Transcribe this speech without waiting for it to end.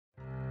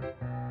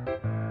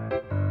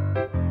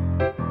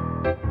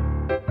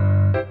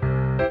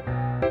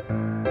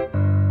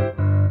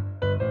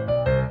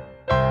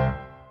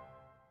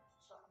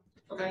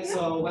Hi,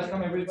 so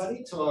welcome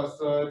everybody to our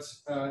third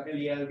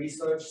LEL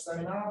research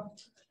seminar.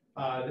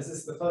 This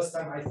is the first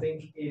time, I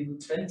think, in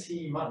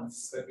 20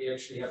 months that we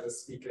actually have a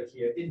speaker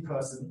here in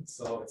person.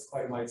 So it's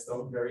quite a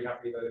milestone. Very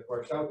happy that it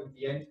worked out in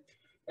the end.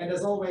 And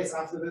as always,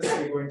 after this,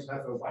 we're going to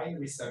have a wine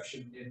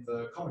reception in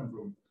the common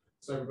room.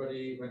 So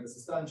everybody, when this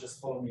is done,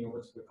 just follow me over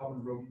to the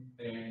common room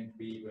and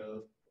we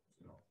will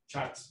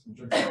chat and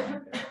drink some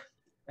wine there.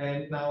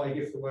 And now I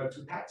give the word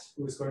to Pat,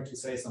 who is going to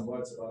say some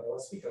words about our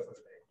speaker for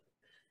today.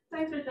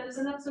 Thanks, Richard. It's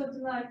an absolute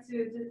delight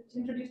to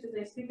introduce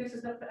today's speaker. This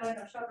is Dr.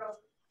 Eleanor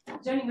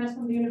Chodroff, joining us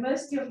from the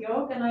University of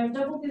York, and I'm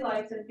double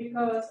delighted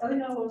because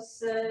Eleanor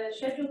was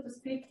scheduled to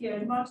speak here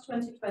in March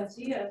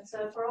 2020, and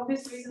for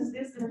obvious reasons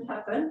this didn't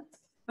happen.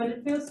 But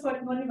it feels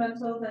quite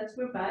monumental that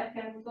we're back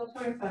and we've got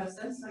her in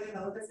person. So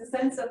there's a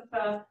sense of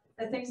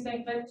that things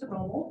going back to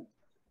normal.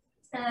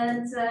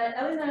 And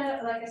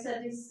Eleanor, like I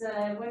said, is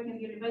working at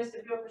the University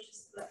of York, which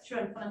is lecturer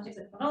in phonetics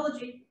and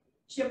phonology.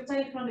 She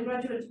obtained an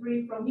undergraduate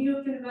degree from New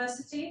York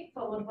University,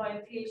 followed by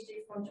a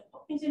PhD from Johns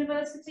Hopkins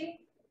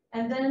University.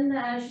 And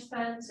then she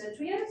spent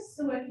 2 years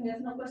working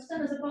at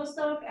Northwestern as a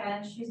postdoc,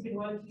 and she's been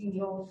working in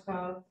York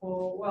for,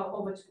 well,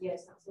 over 2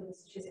 years now, so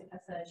she's in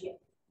her third year.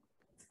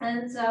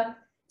 And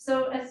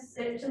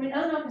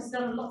Eleanor has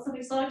done lots of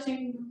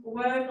exciting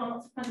work on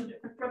lots of kinds of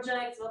different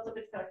projects, lots of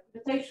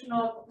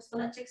computational,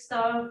 phonetic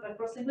stuff,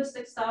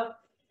 cross-linguistic stuff.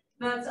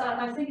 But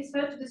I think it's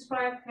fair to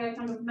describe her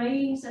kind of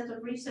main set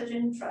of research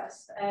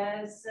interest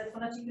as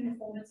phonetic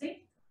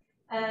uniformity.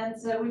 And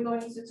we're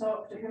going to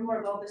talk to her more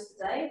about this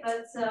today.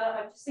 But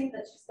I just think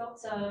that she's got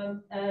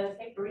a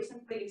paper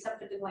recently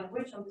accepted in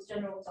language on this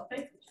general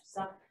topic, which is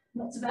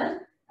not too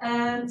bad.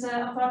 And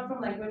apart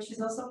from language,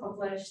 she's also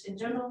published in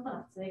Journal of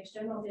Phonetics,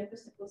 Journal of the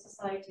Acoustical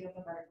Society of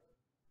America.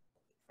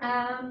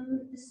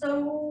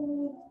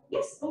 So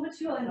yes, over to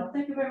you, Eleanor.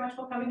 Thank you very much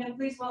for coming, and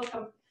please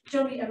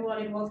join me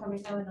everyone in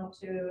welcoming Eleanor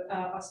to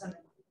our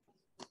seminar.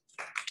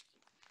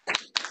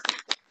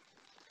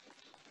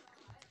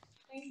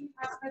 Thank you,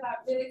 Pat, for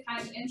that really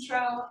kind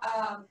intro.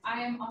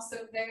 I am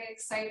also very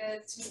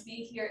excited to be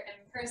here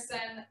in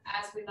person.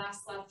 As we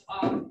last left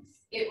off,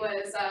 it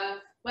was,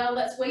 well,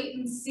 let's wait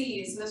and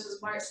see. So this was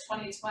March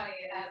 2020,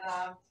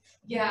 and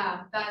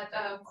yeah, that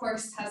of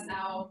course has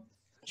now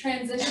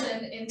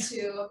transitioned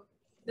into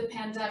the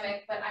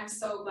pandemic, but I'm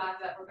so glad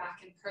that we're back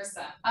in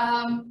person.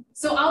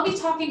 So I'll be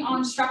talking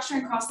on structure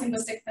and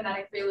cross-linguistic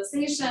phonetic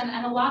realization,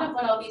 and a lot of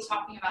what I'll be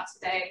talking about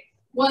today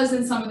was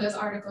in some of those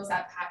articles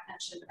that Pat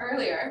mentioned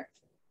earlier.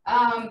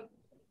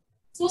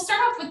 So we'll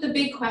start off with the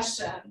big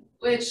question,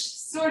 which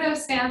sort of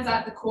stands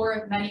at the core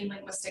of many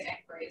linguistic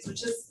inquiries,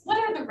 which is what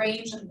are the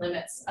range and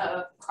limits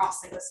of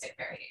cross-linguistic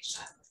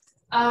variation?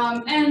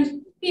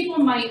 And people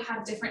might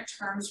have different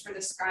terms for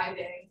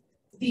describing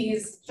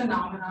these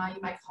phenomena.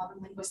 You might call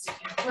them linguistic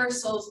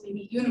universals,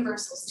 maybe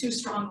universals too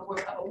strong of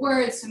a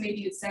word, so maybe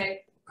you'd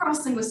say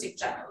cross-linguistic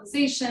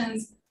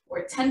generalizations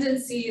or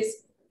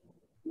tendencies.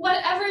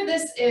 Whatever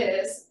this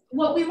is,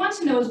 what we want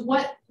to know is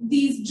what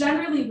these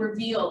generally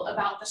reveal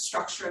about the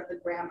structure of the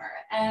grammar,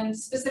 and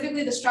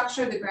specifically the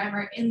structure of the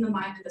grammar in the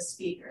mind of the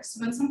speaker.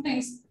 So when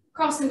something's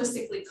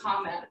cross-linguistically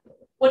common,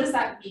 what does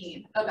that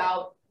mean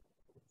about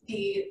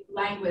the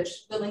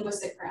language, the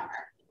linguistic grammar?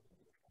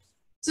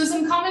 So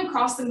some common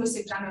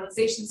cross-linguistic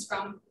generalizations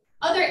from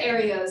other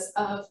areas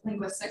of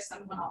linguistics than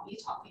what I'll be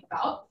talking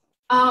about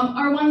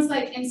are ones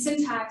like in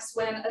syntax,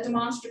 when a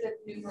demonstrative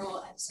numeral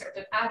and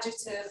descriptive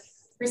adjective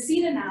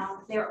precede a noun,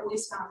 they are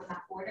always found in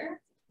that order.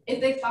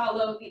 If they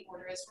follow, the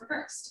order is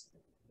reversed.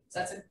 So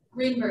that's a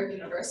Greenberg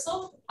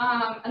universal.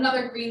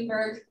 Another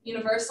Greenberg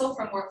universal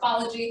from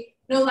morphology: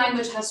 no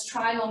language has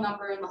trial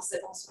number unless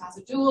it also has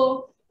a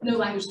dual. No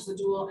language has a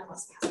dual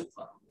unless it has a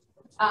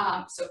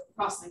plural. So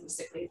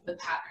cross-linguistically, the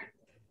pattern.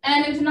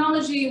 And in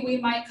phonology, we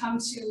might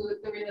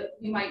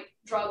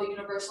draw the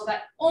universal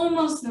that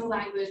almost no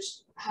language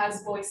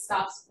has voice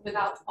stops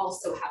without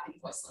also having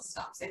voiceless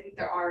stops. I think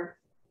there are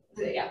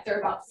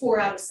about 4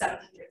 out of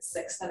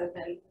 706 that have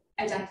been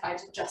identified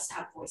to just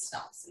have voice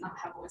stops and not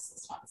have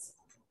voiceless ones.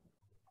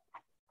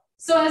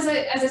 So as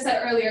I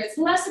said earlier, it's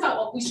less about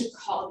what we should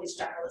call these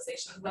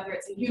generalizations, whether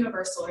it's a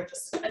universal or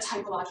just a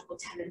typological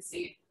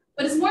tendency,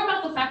 but it's more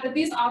about the fact that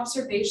these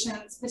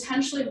observations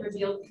potentially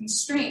reveal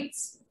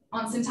constraints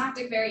on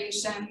syntactic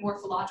variation,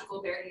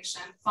 morphological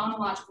variation,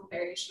 phonological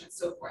variation, and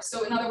so forth.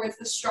 So in other words,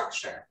 the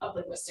structure of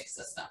linguistic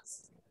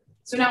systems.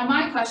 So now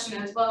my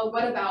question is, well,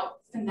 what about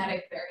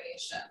phonetic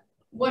variation?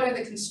 What are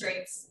the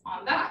constraints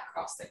on that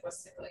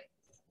cross-linguistically?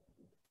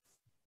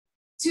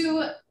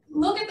 To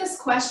look at this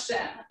question,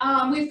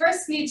 we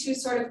first need to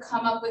sort of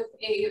come up with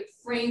a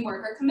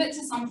framework or commit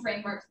to some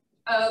framework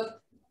of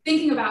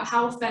thinking about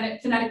how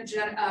phonetic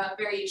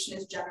variation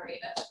is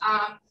generated.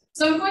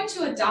 So I'm going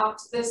to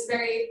adopt this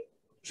very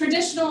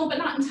traditional, but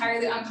not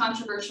entirely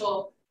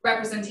uncontroversial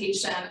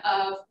representation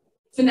of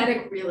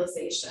phonetic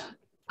realization.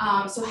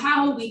 So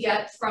how we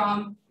get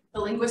from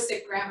the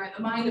linguistic grammar in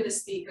the mind of the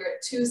speaker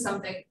to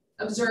something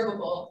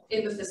observable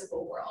in the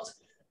physical world.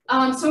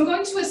 So I'm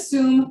going to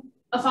assume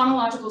a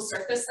phonological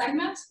surface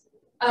segment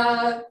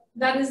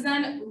that is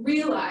then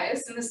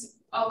realized, and this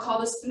I'll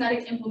call this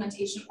phonetic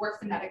implementation or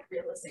phonetic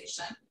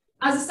realization,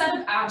 as a set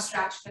of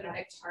abstract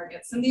phonetic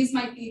targets. And these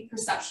might be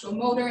perceptual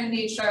motor in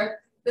nature.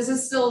 This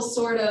is still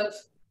sort of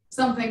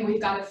something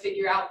we've got to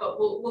figure out, but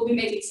we'll be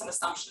making some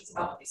assumptions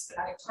about what these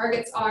phonetic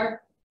targets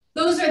are.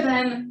 Those are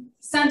then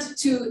sent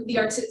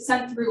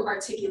through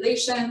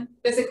articulation,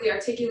 physically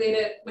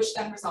articulated, which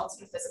then results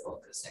in a physical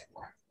acoustic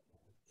form.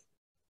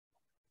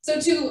 So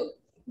to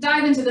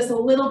dive into this a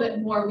little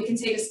bit more, we can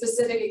take a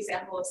specific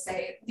example of,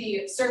 say,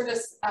 the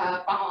surface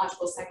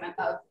phonological segment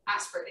of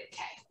aspirated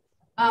K.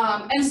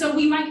 And so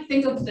we might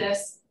think of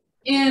this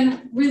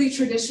in really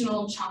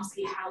traditional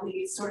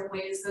Chomsky-Halley sort of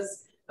ways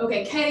as,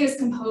 okay, K is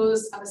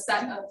composed of a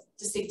set of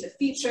distinctive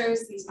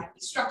features. These might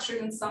be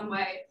structured in some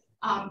way,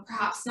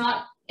 perhaps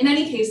not. In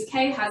any case,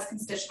 K has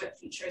constituent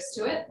features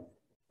to it.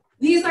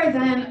 These are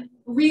then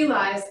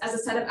realized as a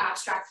set of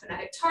abstract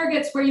phonetic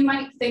targets, where you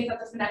might think that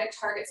the phonetic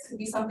targets could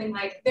be something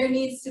like there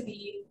needs to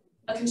be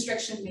a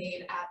constriction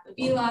made at the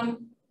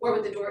velum or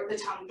with the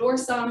tongue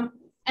dorsum,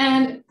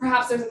 and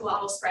perhaps there's a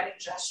glottal spreading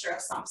gesture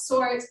of some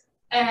sort,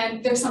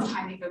 and there's some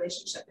timing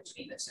relationship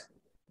between the two.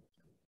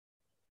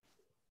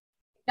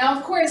 Now,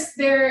 of course,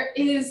 there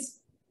is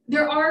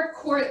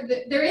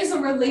a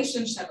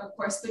relationship, of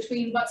course,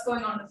 between what's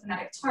going on in the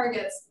phonetic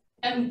targets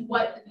and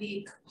what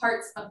the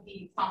parts of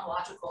the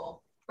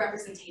phonological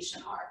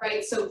representation are,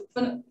 right? So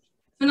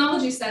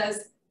phonology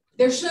says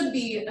there should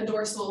be a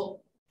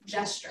dorsal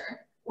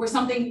gesture or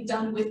something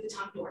done with the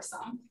tongue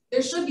dorsum.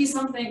 There should be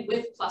something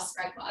with plus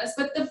spread glottis,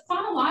 but the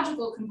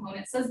phonological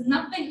component says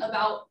nothing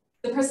about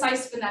the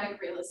precise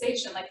phonetic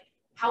realization, like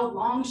how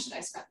long should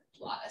I spread the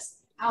glottis?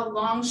 How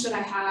long should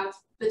I have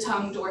the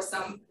tongue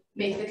dorsum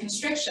make the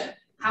constriction?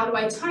 How do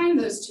I time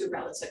those two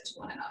relative to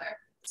one another?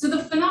 So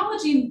the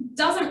phonology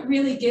doesn't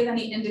really give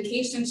any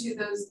indication to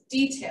those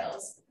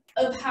details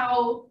of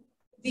how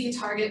the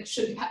target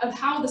of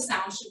how the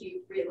sound should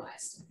be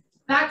realized.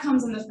 That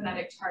comes in the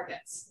phonetic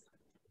targets.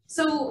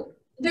 So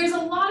there's a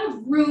lot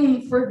of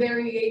room for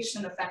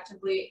variation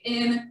effectively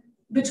in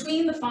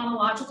between the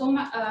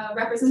phonological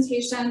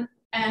representation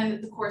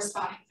and the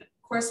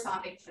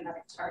corresponding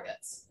phonetic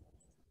targets.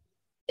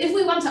 If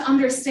we want to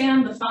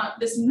understand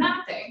this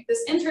mapping,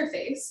 this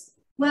interface,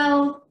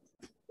 well,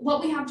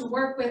 what we have to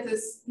work with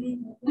is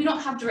we don't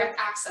have direct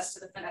access to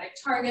the phonetic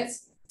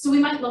targets, so we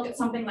might look at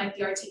something like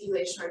the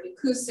articulation or the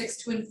acoustics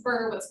to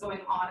infer what's going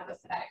on in the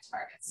phonetic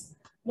targets.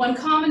 One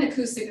common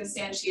acoustic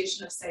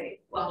instantiation of, say,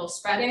 glottal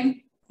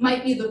spreading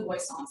might be the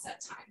voice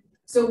onset time.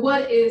 So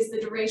what is the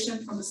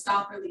duration from the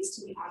stop release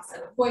to the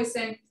onset of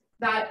voicing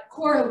that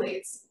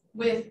correlates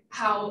with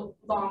how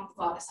long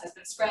glottis has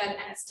been spread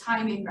and its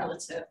timing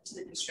relative to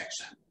the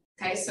constriction?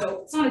 Okay,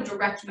 so it's not a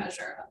direct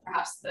measure of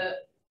perhaps the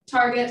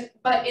target,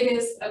 but it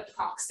is a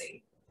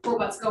proxy for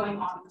what's going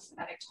on in the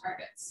phonetic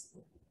targets.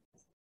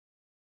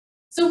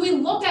 So we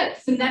look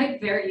at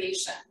phonetic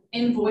variation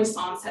in voice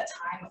onset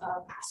time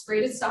of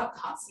aspirated stop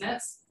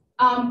consonants.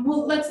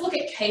 Well, let's look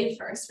at K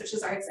first, which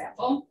is our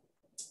example.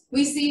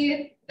 We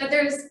see that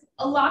there's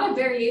a lot of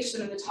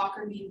variation in the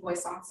talker mean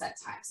voice onset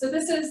time. So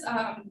this is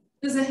a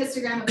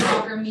histogram of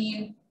talker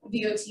mean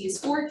VOTs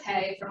for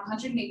K from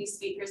 180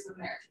 speakers of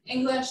American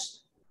English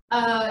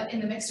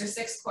in the Mixter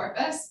 6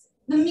 corpus.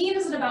 The mean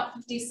is at about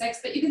 56,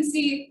 but you can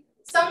see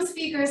some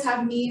speakers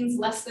have means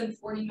less than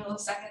 40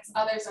 milliseconds,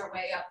 others are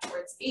way up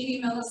towards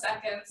 80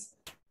 milliseconds.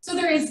 So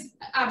there is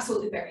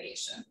absolutely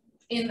variation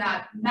in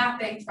that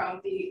mapping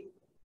from the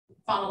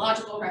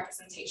phonological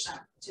representation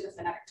to the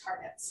phonetic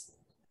targets.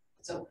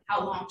 So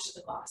how long should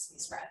the glottis be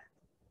spread?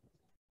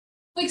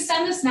 If we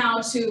extend this now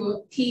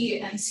to P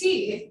and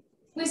T,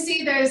 we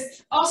see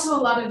there's also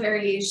a lot of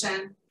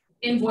variation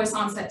in voice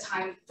onset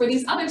time for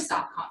these other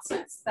stop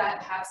consonants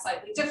that have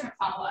slightly different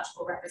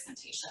phonological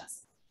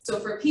representations. So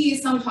for P,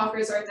 some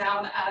talkers are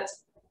down at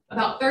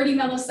about 30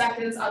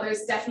 milliseconds,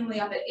 others definitely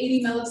up at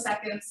 80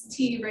 milliseconds.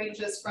 T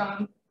ranges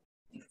from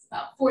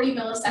about 40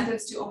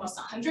 milliseconds to almost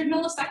 100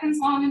 milliseconds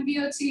long in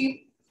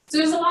VOT. So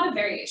there's a lot of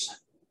variation.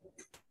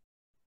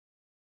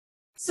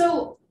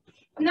 So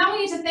now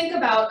we need to think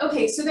about,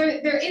 okay, so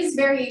there is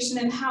variation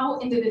in how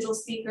individual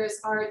speakers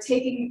are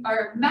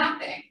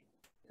mapping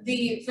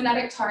the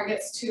phonetic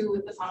targets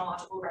to the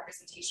phonological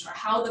representation, or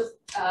how the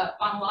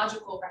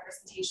phonological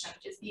representation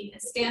is being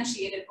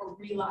instantiated or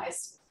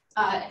realized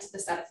into the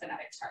set of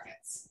phonetic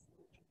targets.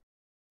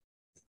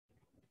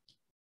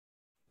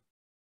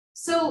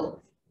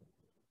 So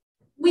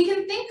we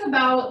can think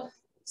about,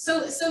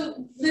 so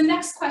the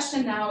next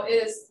question now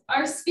is,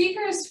 are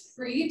speakers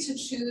free to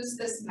choose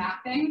this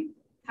mapping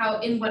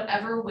in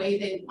whatever way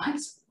they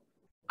want?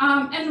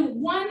 And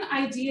one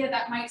idea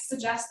that might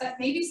suggest that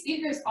maybe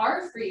speakers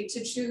are free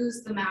to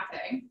choose the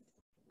mapping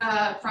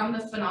from the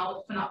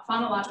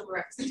phonological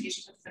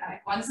representation to the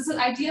phonetic ones. This is an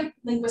idea of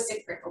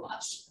linguistic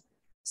bricolage.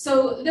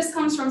 So this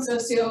comes from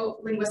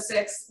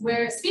sociolinguistics,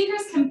 where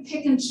speakers can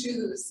pick and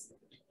choose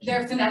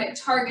their phonetic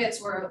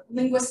targets or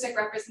linguistic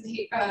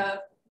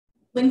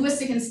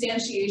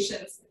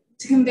instantiations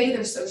to convey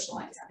their social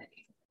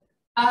identity.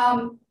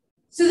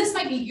 So this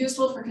might be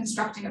useful for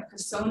constructing a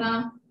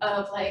persona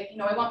of like, you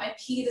know, I want my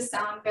P to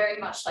sound very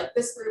much like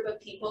this group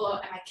of people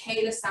and my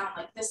K to sound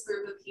like this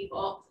group of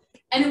people.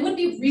 And it would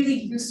be really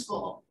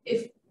useful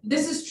if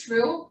this is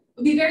true, it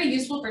would be very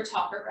useful for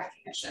talker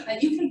recognition,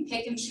 that you can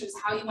pick and choose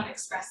how you want to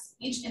express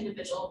each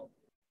individual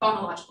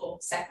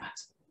phonological segment.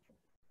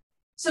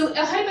 So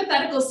a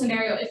hypothetical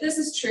scenario, if this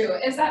is true,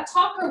 is that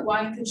talker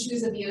 1 could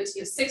choose a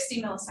VOT of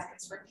 60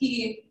 milliseconds for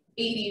P,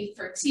 80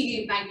 for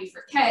T, 90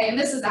 for K, and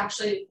this is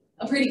actually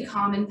a pretty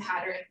common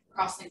pattern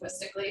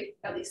cross-linguistically,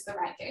 at least the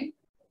ranking.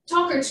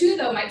 Talker 2,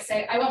 though, might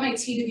say, I want my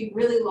T to be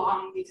really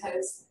long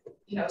because,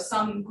 you know,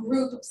 some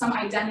group, some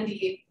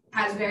identity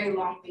has very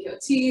long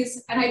VOTs,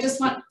 and I just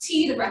want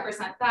T to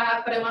represent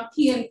that, but I want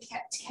P and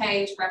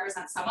K to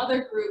represent some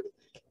other group.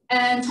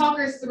 And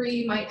talker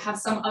 3 might have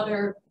some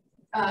other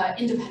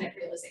independent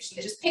realization.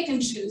 They just pick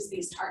and choose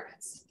these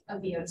targets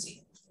of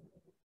VOT.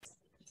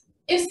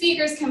 If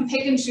speakers can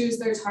pick and choose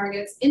their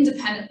targets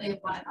independently of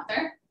one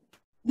another,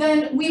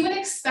 then we would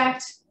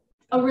expect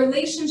a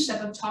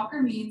relationship of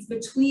talker means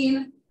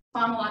between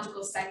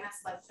phonological segments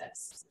like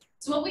this.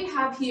 So what we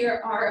have here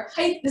are,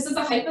 this is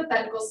a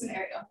hypothetical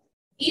scenario.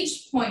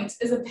 Each point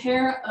is a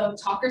pair of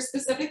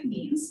talker-specific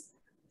means,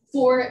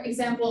 for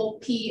example,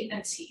 P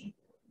and T,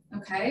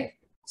 okay?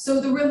 So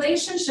the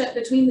relationship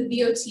between the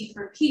VOT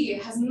for P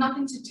has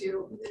nothing to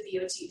do with the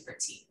VOT for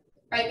T,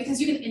 right? Because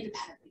you can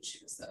independently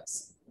choose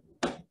those.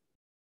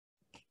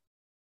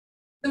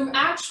 The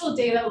actual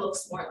data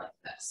looks more like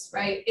this,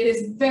 right? It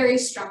is very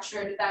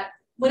structured that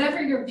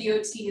whatever your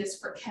VOT is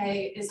for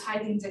K is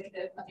highly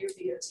indicative of your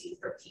VOT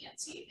for P and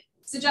T,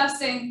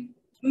 suggesting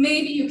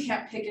maybe you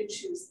can't pick and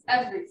choose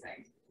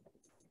everything.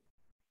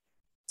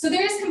 So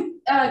there is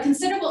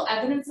considerable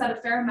evidence that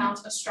a fair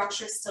amount of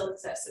structure still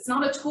exists. It's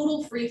not a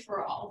total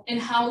free-for-all in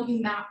how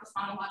you map the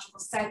phonological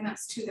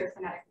segments to their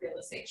phonetic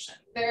realization.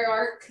 There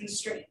are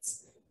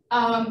constraints.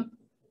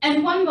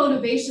 And one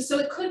motivation, so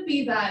it could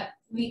be that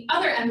the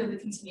other end of the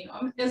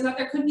continuum is that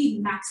there could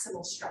be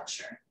maximal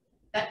structure,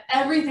 that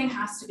everything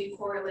has to be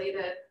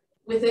correlated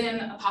within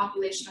a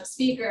population of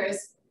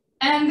speakers.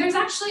 And there's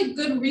actually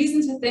good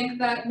reason to think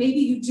that maybe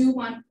you do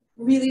want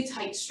really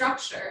tight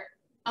structure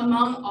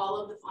among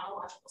all of the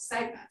phonological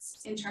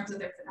segments in terms of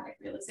their phonetic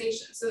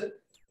realization. So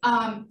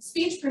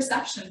speech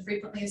perception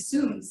frequently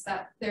assumes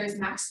that there is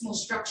maximal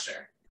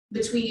structure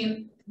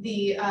between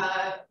the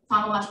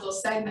phonological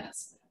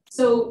segments.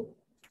 So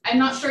I'm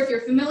not sure if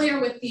you're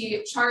familiar with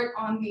the chart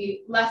on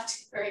the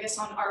left, or I guess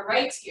on our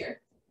right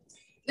here.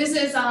 This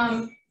is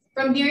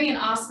from Miriam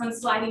Osman's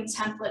sliding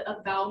template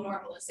of vowel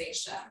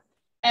normalization.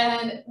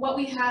 And what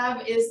we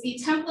have is the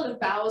template of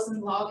vowels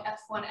in log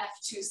F1,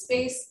 F2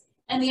 space.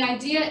 And the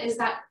idea is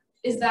that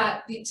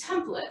the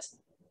template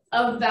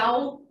of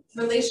vowel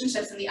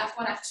relationships in the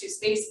F1, F2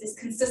 space is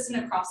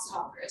consistent across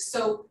talkers.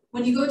 So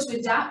when you go to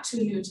adapt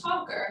to a new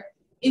talker,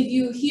 if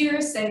you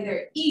hear, say,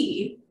 their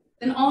E,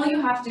 then all you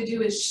have to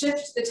do is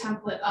shift the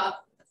template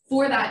up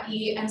for that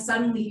E, and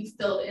suddenly you've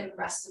filled in the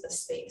rest of the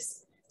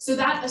space. So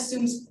that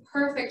assumes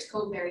perfect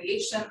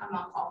covariation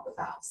among all the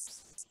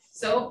vowels.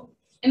 So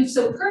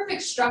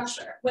perfect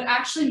structure would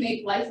actually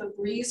make life a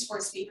breeze for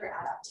speaker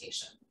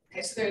adaptation.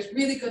 Okay, so there's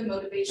really good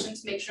motivation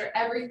to make sure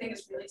everything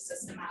is really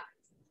systematic.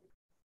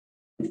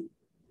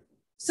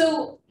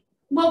 So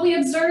what we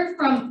observe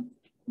from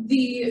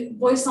the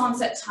voice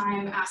onset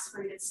time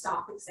aspirated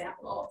stop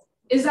example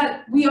is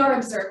that we are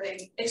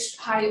observing a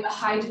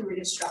high degree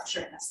of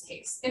structure in this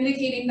case,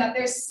 indicating that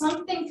there's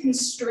something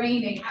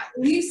constraining at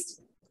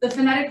least the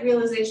phonetic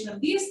realization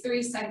of these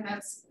three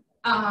segments.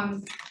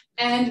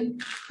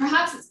 And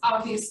perhaps it's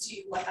obvious to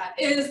you what that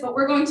is, but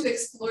we're going to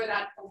explore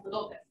that a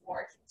little bit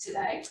more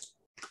today.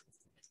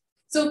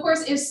 So of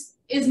course, is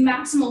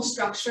maximal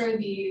structure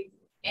the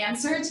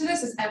answer to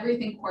this? Is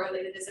everything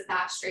correlated? Is it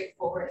that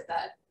straightforward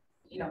that,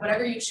 you know,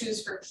 whatever you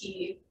choose for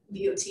P,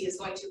 VOT is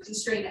going to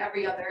constrain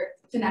every other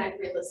phonetic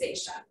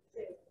realization?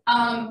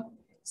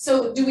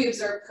 So do we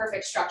observe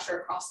perfect structure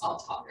across all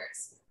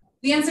talkers?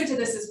 The answer to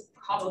this is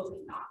probably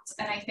not.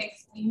 And I think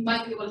you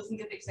might be able to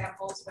think of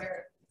examples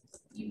where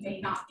you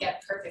may not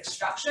get perfect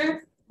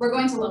structure. We're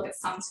going to look at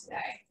some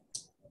today.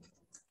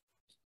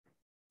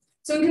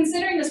 So in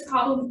considering this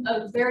problem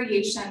of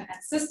variation and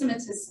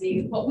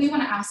systematicity, what we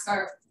want to ask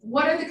are,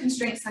 what are the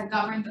constraints that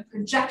govern the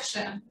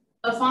projection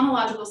of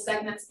phonological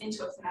segments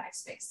into a phonetic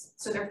space?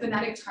 So they're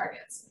phonetic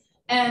targets.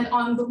 And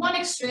on the one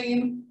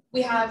extreme,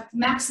 we have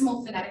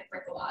maximal phonetic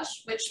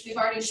bricolage, which we've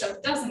already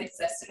showed doesn't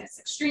exist in its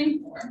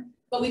extreme form,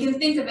 but we can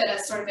think of it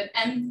as sort of an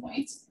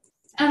endpoint.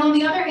 And on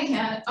the other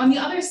hand, on the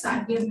other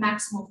side, we have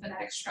maximal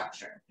phonetic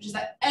structure, which is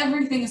that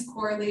everything is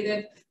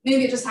correlated.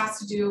 Maybe it just has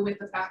to do with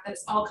the fact that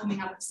it's all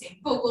coming out of the same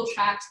vocal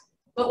tract.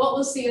 But what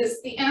we'll see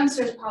is the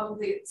answer is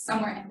probably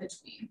somewhere in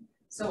between.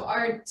 So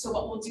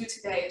what we'll do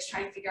today is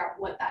try to figure out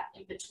what that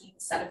in-between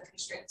set of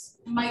constraints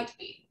might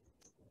be.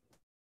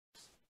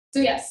 So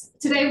yes,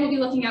 today we'll be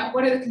looking at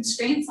what are the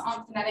constraints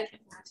on phonetic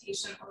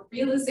implementation or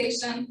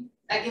realization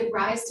that give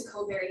rise to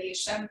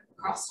covariation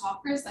across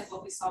talkers, like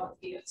what we saw with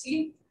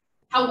VOT.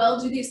 How well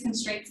do these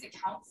constraints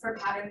account for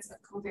patterns of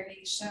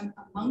covariation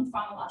among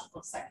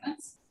phonological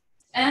segments?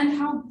 And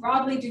how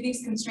broadly do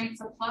these constraints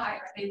apply?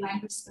 Are they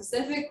language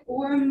specific,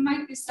 or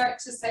might we start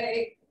to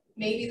say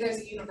maybe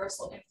there's a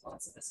universal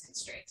influence of this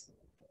constraint?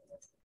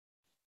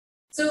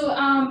 So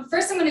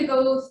first I'm going to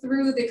go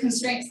through the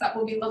constraints that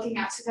we'll be looking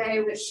at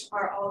today, which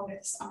are all under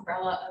this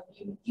umbrella of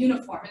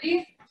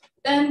uniformity.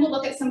 Then we'll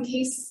look at some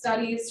case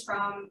studies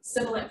from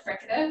sibilant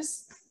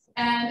fricatives.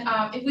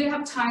 And if we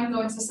have time,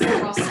 go into some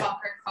crosstalk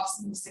and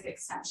cross-linguistic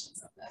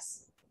extensions of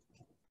this.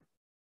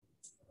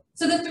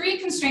 So the three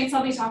constraints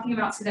I'll be talking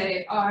about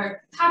today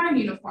are pattern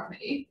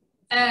uniformity,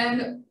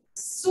 and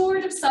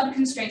sort of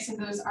sub-constraints of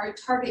those are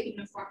target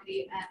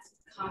uniformity and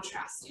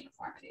contrast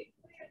uniformity.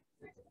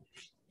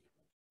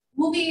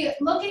 We'll be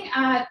looking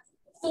at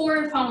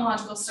 4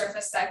 phonological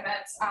surface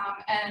segments,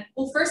 and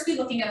we'll first be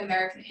looking at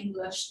American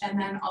English and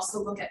then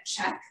also look at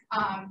Czech.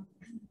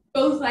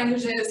 Both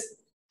languages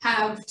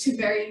have, to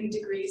varying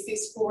degrees,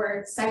 these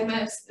 4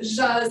 segments.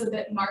 Zh is a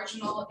bit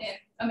marginal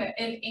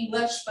in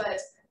English, but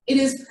it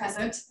is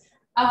present.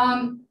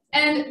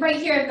 And right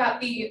here I've got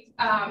the,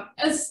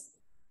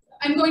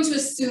 I'm going to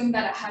assume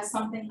that it has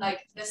something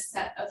like this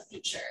set of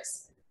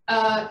features.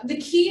 The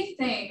key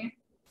thing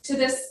to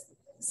this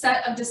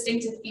set of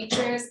distinctive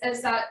features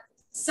is that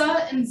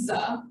sa and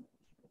za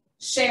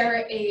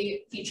share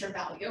a feature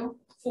value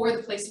for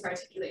the place of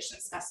articulation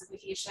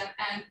specification,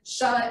 and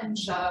sha and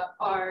zha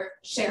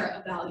share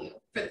a value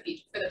for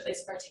the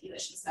place of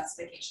articulation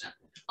specification.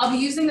 I'll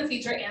be using the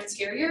feature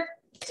anterior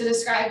to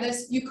describe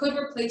this. You could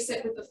replace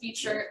it with the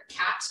feature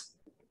cat,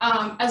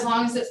 as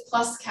long as it's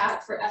plus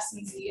cat for S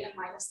and Z and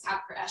minus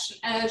cat for esh and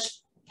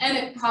edge, and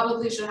it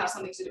probably should have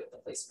something to do with the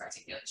place of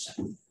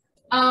articulation.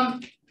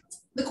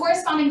 The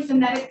corresponding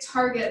phonetic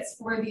targets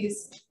for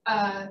these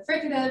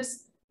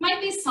fricatives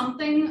might be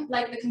something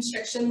like the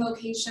constriction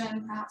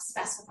location, perhaps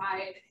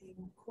specified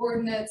in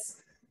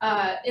coordinates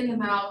in the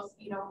mouth.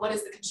 You know, what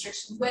is the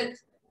constriction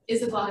width? Is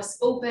the glottis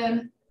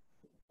open?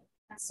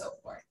 And so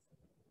forth.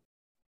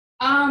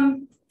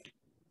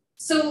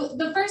 So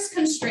the first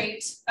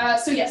constraint,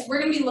 so yes, we're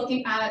going to be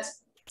looking at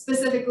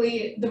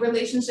specifically the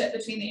relationship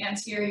between the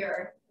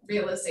anterior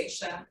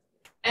realization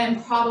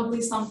and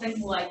probably something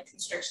like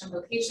constriction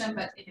location,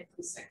 but in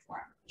acoustic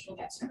form, which we'll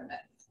get to in a bit.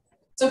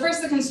 So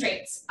first, the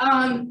constraints.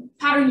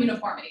 Pattern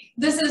uniformity.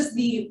 This is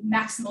the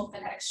maximal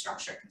phonetic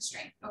structure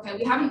constraint. Okay,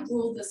 we haven't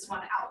ruled this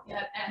one out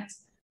yet, and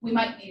we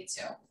might need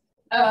to.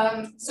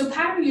 So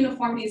pattern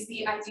uniformity is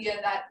the idea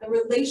that the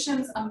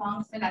relations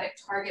among phonetic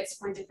targets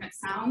for different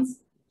sounds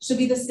should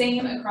be the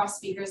same across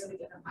speakers of a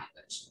given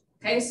language.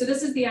 Okay, so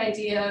this is the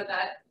idea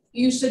that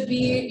you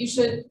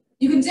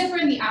can differ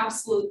in the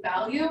absolute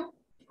value,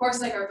 of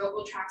course, like our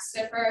vocal tracts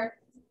differ,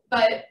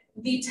 but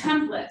the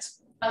template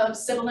of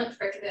sibilant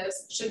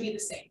fricatives should be the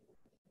same.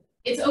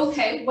 It's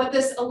okay. What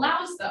this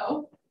allows,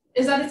 though,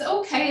 is that it's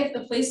okay if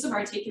the place of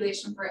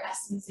articulation for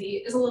S and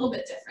Z is a little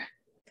bit different.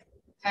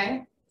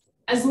 Okay,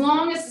 as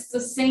long as it's the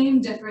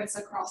same difference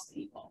across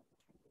people.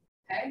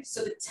 Okay,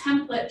 so the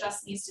template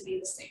just needs to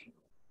be the same.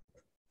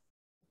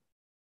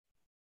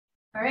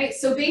 All right,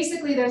 so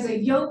basically there's a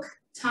yoke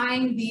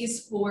tying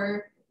these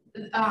 4,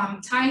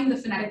 tying the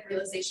phonetic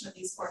realization of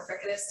these 4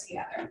 fricatives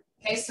together.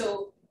 Okay,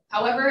 so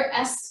whatever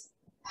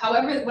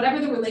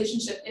the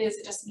relationship is,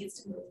 it just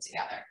needs to move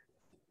together.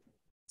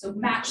 So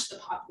match the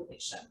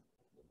population.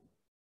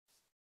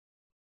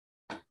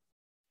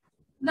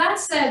 That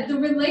said, the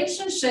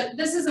relationship,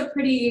 this is a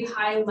pretty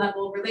high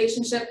level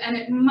relationship, and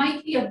it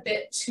might be a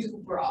bit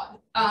too broad.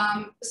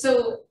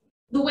 So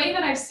the way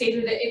that I've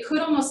stated it, it could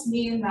almost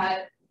mean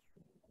that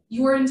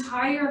your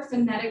entire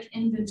phonetic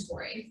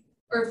inventory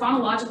or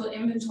phonological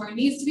inventory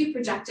needs to be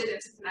projected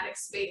into phonetic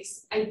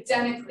space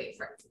identically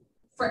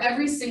for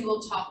every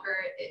single talker.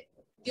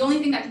 The only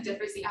thing that can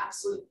differ is the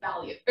absolute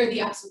value, or the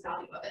absolute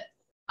value of it.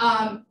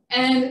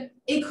 And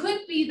it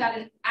could be that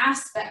an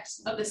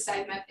aspect of the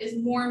segment is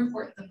more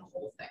important than the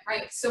whole thing,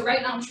 right? So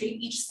right now I'm treating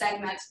each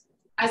segment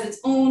as its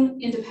own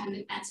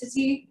independent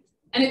entity,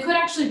 and it could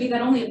actually be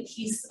that only a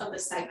piece of the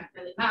segment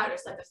really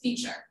matters, like a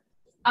feature.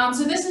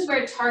 So this is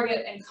where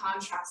target and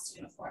contrast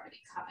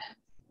uniformity come in.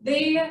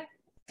 They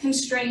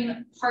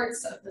constrain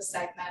parts of the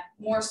segment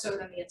more so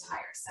than the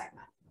entire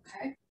segment,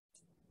 okay?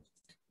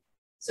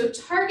 So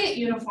target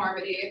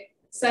uniformity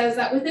says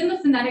that within the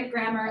phonetic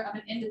grammar of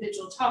an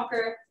individual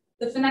talker,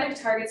 the phonetic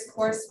targets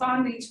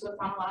corresponding to a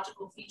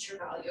phonological feature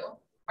value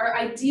are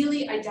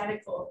ideally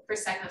identical for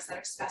segments that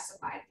are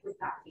specified with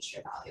that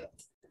feature value.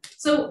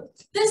 So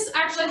this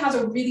actually has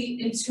a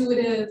really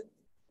intuitive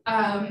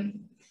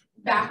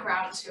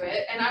background to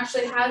it, and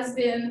actually has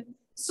been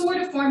sort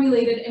of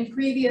formulated in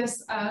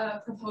previous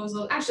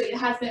proposals. Actually, it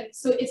has been,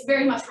 so it's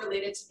very much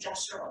related to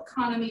gestural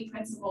economy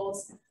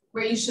principles,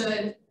 where you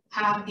should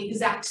have the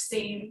exact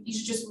same, you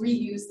should just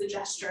reuse the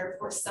gesture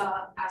for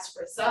sa as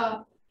for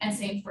za, and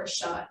same for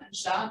sha and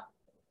sha.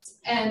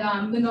 And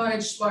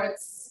Menard,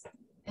 Schwartz,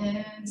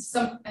 and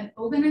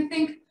Oben, I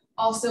think,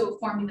 also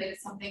formulated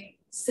something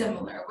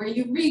similar, where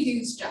you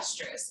reuse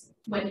gestures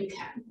when you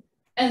can.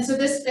 And so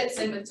this fits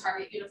in with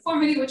target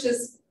uniformity, which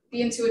is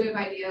the intuitive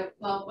idea of,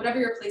 well, whatever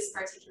your place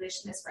of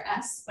articulation is for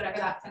S, whatever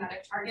that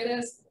phonetic target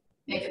is,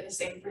 make it the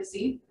same for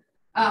Z.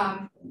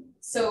 But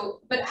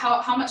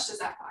how much does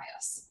that buy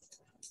us?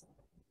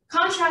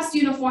 Contrast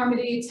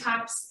uniformity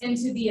taps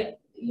into the,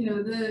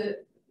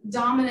 the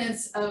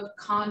dominance of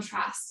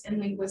contrast in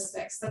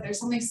linguistics, that there's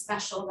something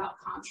special about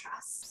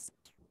contrast.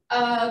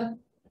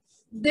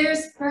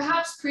 There's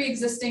perhaps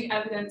pre-existing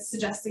evidence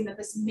suggesting that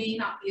this may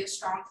not be a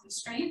strong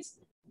constraint,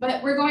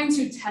 but we're going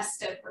to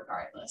test it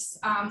regardless.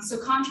 So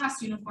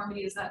contrast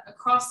uniformity is that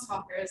across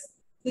talkers,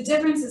 the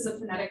differences of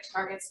phonetic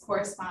targets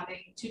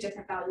corresponding to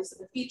different values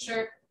of a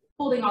feature,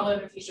 holding all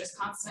other features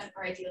constant,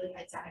 are ideally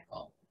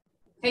identical.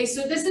 Okay,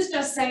 so this is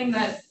just saying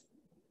that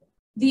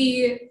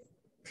the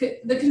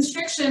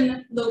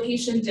constriction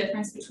location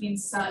difference between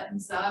sa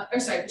and za, or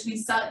sorry, between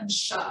sa and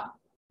sha,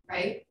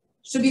 right,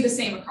 should be the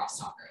same across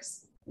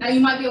talkers. Now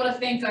you might be able to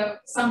think of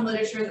some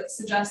literature that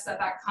suggests that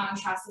that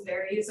contrast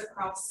varies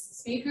across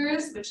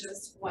speakers, which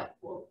is what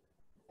we'll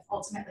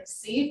ultimately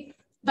see.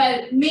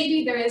 But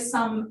maybe there is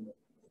some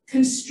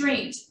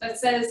constraint that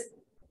says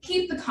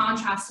keep the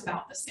contrast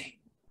about the same.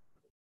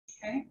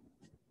 Okay.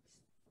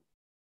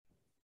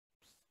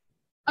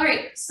 All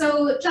right,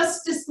 so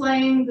just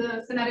displaying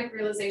the phonetic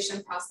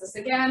realization process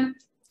again.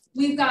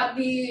 We've got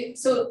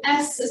so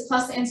S is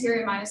plus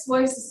anterior minus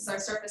voice. This is our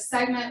surface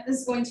segment. This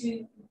is going to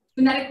be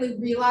phonetically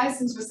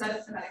realized into a set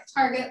of phonetic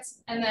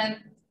targets and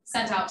then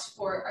sent out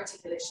for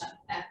articulation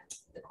and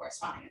the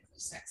corresponding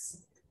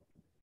acoustics.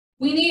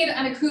 We need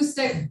an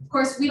acoustic. Of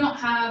course, we don't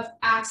have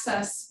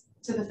access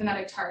to the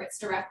phonetic targets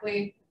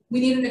directly. We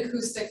need an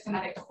acoustic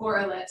phonetic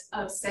correlate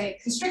of, say,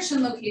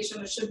 constriction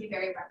location, which should be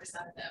very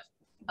representative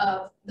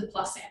of the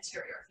plus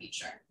anterior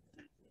feature.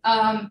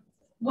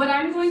 What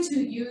I'm going to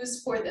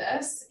use for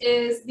this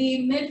is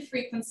the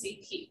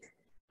mid-frequency peak.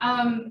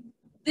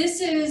 This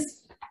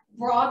is,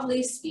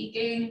 broadly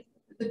speaking,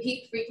 the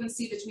peak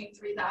frequency between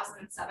 3,000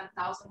 and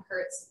 7,000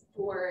 hertz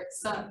for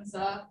sa and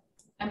za,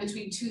 and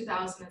between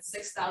 2,000 and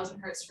 6,000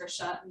 hertz for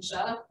sha and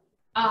zha.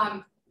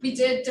 We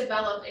did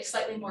develop a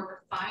slightly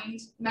more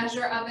refined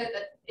measure of it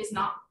that is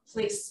not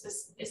place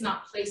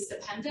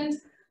dependent,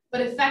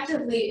 but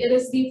effectively it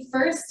is the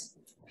first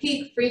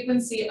peak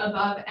frequency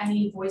above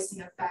any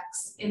voicing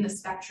effects in the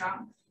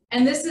spectrum.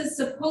 And this is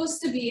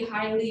supposed to be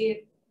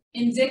highly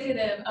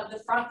indicative of the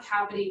front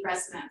cavity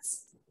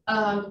resonance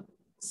of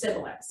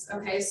sibilants.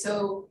 Okay,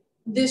 so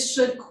this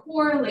should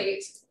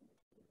correlate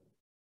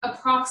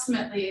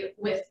approximately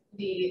with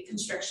the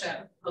constriction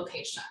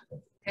location.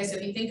 Okay, so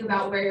if you think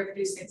about where you're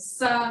producing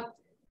sa,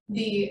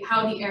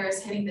 how the air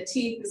is hitting the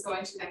teeth is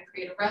going to then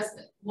create a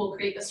resonance, will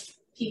create this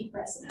peak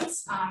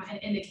resonance and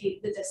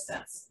indicate the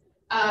distance.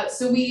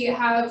 So we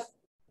have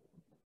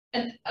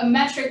a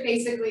metric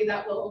basically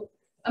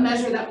a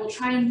measure that will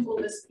try and pull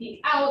this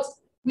peak out.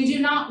 We do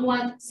not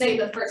want, say,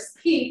 the first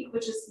peak,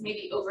 which is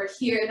maybe over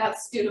here,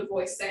 that's due to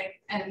voicing,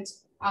 and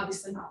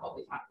obviously not what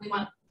we want. We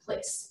want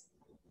place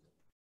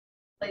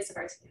of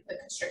the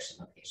constriction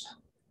location.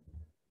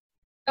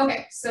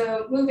 Okay,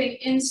 so moving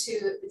into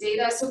the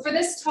data. So for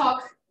this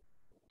talk,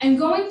 I'm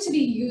going to be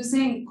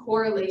using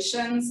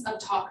correlations of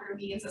talker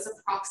means as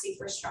a proxy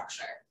for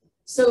structure.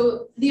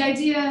 So the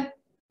idea,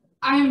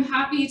 I am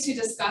happy to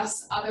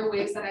discuss other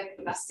ways that I've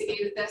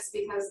investigated this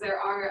because there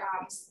are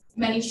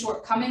many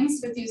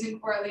shortcomings with using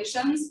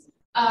correlations.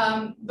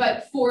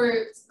 But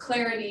for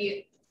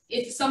clarity,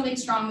 if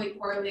something's strongly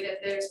correlated,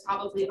 there's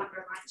probably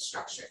underlying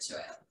structure to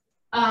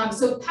it.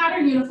 So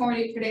pattern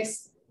uniformity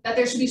predicts that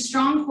there should be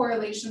strong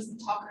correlations in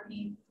talker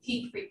mean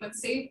peak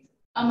frequency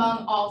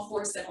among all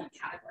four sibilant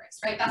categories,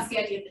 right? That's the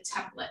idea of the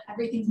template.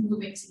 Everything's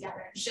moving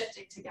together and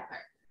shifting together.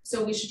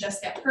 So we should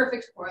just get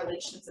perfect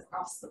correlations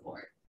across the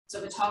board. So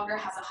if a talker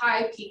has a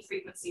high peak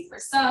frequency for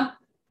sa,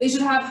 they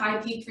should have high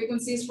peak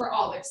frequencies for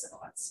all their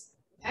sibilants,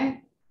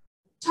 okay?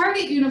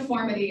 Target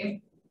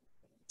uniformity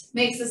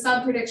makes a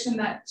sub-prediction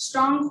that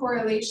strong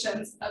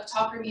correlations of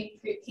talker mean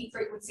peak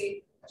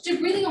frequency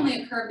should really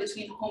only occur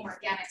between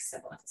homoorganic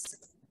sibilants.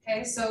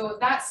 Okay, so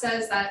that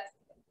says that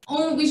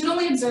we should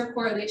only observe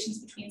correlations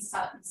between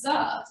sa and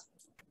za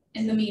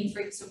in the mean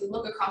frequency. So we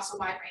look across a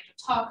wide range of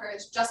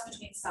talkers just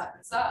between sa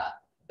and za,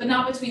 but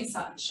not between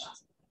sa and sha.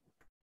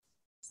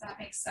 Does that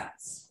make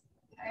sense?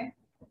 Okay.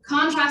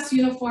 Contrast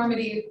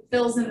uniformity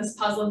fills in this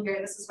puzzle here.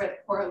 This is where the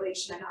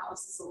correlation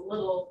analysis is a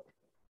little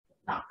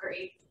not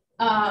great.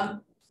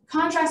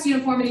 Contrast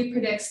uniformity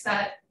predicts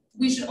that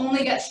we should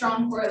only get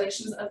strong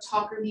correlations of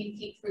talker mean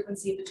peak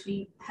frequency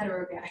between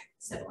heterorganic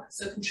sibilants,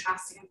 so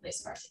contrasting in place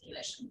of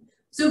articulation.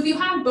 So if you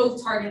have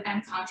both target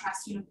and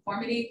contrast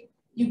uniformity,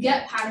 you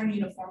get pattern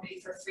uniformity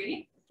for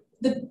free.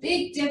 The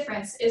big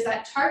difference is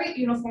that target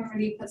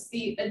uniformity puts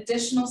the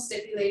additional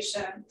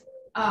stipulation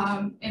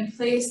in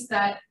place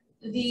that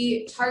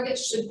the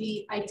targets should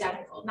be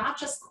identical, not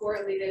just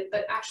correlated,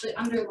 but actually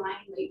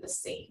underlyingly the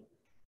same.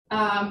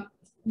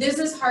 This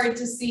is hard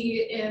to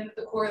see in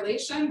the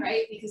correlation,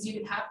 right? Because you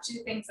can have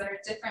two things that are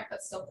different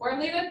but still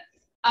correlated.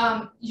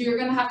 You're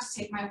going to have to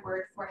take my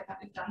word for it that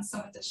we've done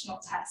some additional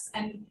tests.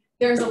 And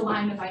there's a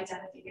line of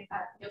identity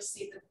that you'll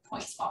see the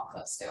points fall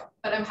close to.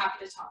 But I'm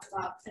happy to talk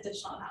about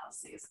additional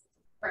analyses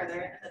further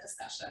in the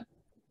discussion.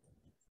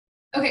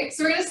 Okay,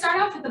 so we're going to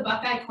start off with the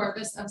Buckeye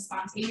corpus of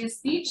spontaneous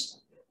speech.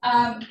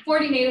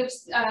 40 native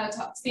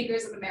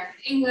speakers of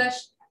American English,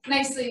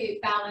 nicely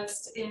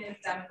balanced in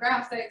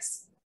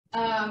demographics.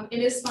 It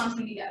is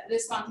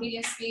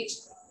spontaneous speech.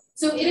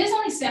 So it is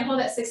only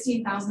sampled at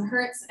 16,000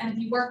 hertz, and if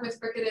you work with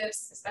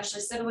fricatives,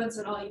 especially sibilants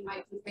at all, you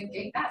might be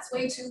thinking that's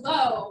way too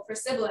low for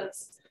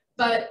sibilants.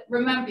 But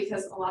remember,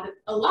 because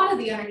a lot of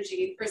the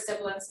energy for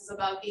sibilants is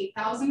above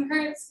 8,000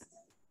 hertz.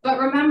 But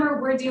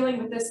remember, we're dealing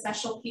with this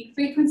special peak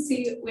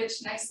frequency,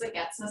 which nicely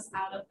gets us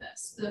out of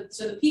this.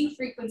 So the peak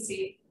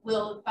frequency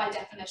will, by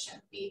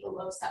definition, be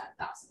below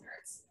 7,000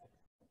 hertz.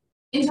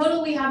 In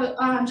total, we have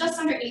just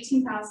under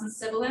 18,000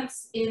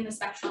 sibilants in the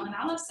spectral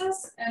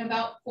analysis and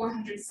about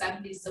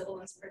 470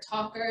 sibilants per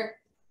talker.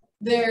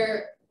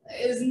 There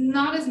is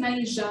not as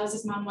many zhas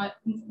as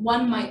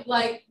one might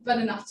like, but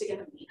enough to get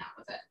a mean out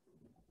of it.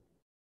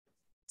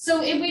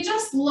 So if we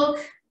just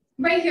look,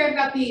 right here I've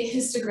got the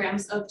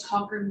histograms of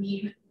talker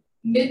mean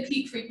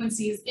mid-peak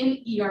frequencies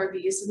in ERB,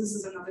 so this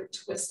is another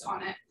twist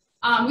on it.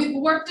 We've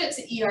worked it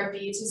to ERB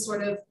to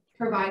sort of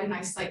provide a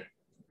nice, like,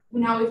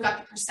 now we've got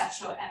the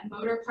perceptual and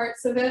motor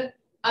parts of it.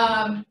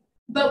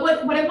 But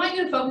what I want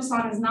you to focus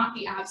on is not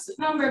the absolute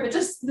number, but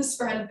just the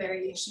spread of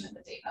variation in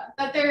the data.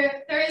 That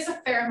there is a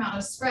fair amount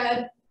of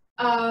spread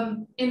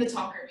in the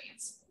talker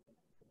means.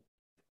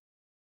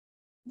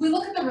 We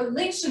look at the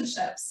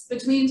relationships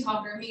between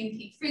talker mean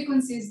peak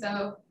frequencies,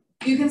 though,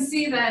 you can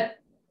see that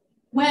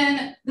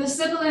when the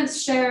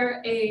sibilants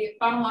share a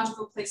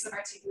phonological place of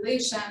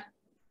articulation,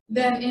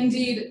 then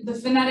indeed the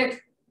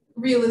phonetic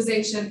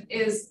realization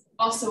is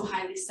also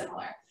highly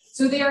similar.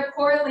 So they are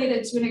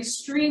correlated to an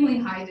extremely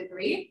high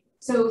degree.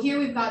 So here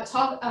we've got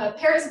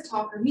pairs of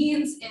talker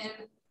means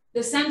in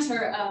the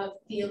center of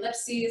the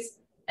ellipses,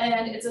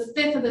 and it's a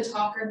fifth of the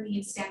talker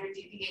mean standard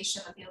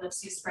deviation that the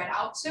ellipses spread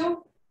out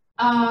to.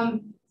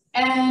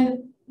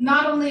 And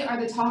not only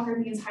are the talker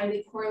means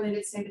highly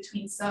correlated, say,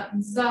 between sa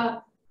and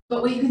za,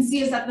 but what you can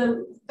see is that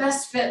the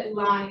best fit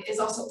line is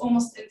also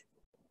almost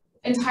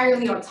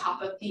entirely on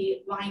top of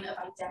the line of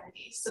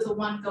identity. So the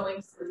one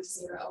going through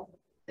 0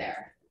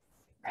 there,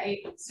 right?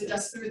 So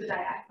just through the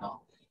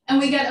diagonal. And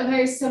we get a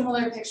very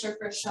similar picture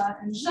for sha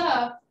and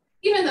zha.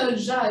 Even though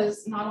zha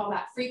is not all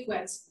that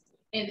frequent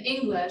in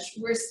English,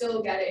 we're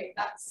still getting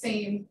that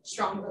same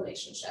strong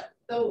relationship,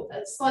 though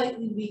it's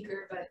slightly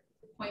weaker, but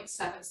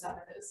 0.77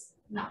 is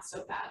not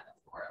so bad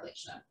of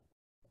correlation.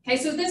 Okay,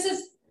 so this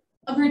is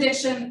a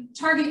prediction.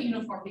 Target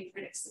uniformity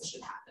predicts this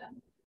should happen.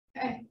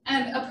 Okay,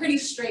 and a pretty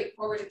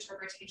straightforward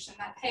interpretation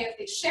that, hey, if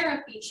they share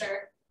a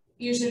feature,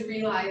 you should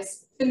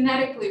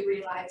phonetically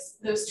realize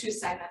those two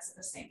segments in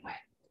the same way.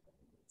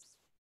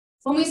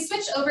 When we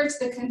switch over to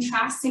the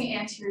contrasting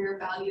anterior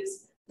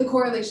values, the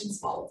correlations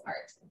fall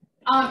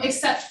apart.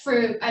 Except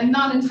for, I'm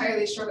not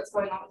entirely sure what's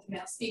going on with the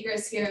male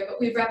speakers here, but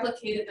we've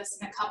replicated this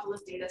in a couple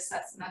of data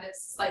sets, and that is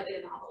slightly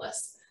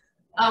anomalous.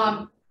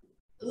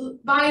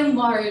 By and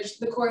large,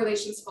 the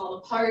correlations fall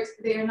apart.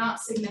 They are not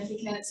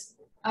significant,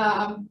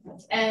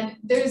 and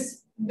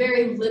there's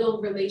very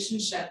little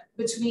relationship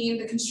between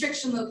the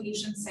constriction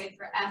location, say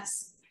for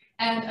S,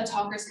 and a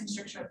talker's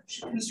constriction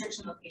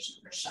location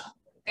for sha.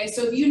 Okay,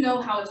 so if you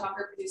know how a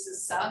talker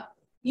produces sa,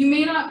 you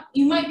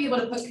might be able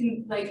to put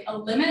like a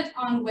limit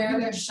on where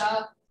their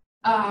sha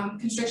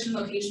constriction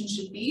location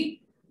should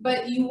be,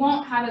 but you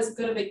won't have as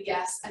good of a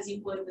guess as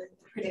you would with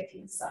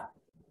predicting sa.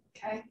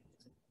 Okay,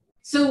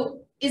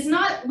 so it's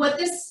not, what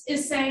this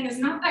is saying is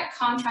not that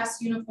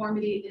contrast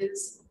uniformity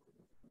is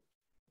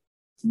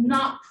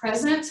not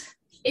present.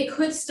 It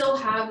could still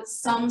have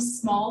some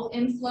small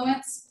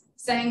influence,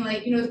 saying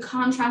like, you know, the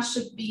contrast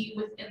should be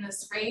within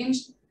this range.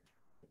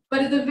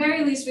 But at the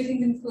very least, we can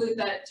conclude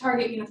that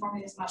target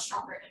uniformity is much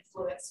stronger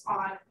influence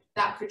on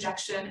that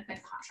projection than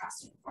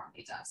contrast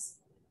uniformity does.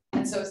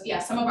 And so, yeah,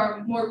 some of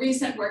our more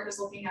recent work is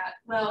looking at,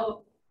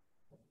 well,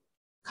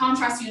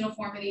 contrast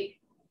uniformity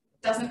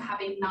doesn't have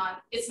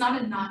it's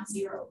not a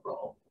non-zero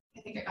role.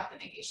 I think I got the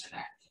negation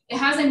there. It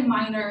has a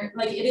minor,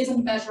 like it is a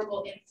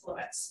measurable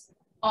influence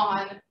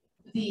on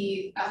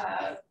the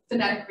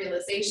phonetic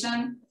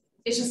realization.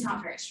 It's just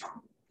not very strong,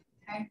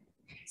 okay?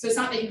 So it's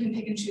not that you can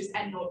pick and choose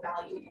any node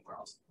value in the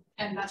world,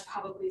 and that's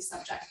probably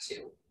subject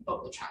to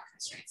vocal tract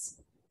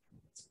constraints.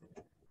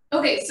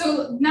 Okay,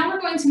 so now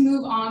we're going to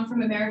move on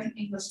from American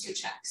English to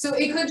Czech. So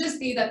it could just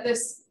be that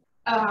this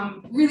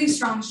really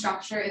strong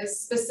structure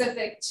is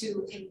specific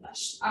to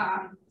English.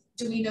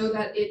 Do we know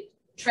that it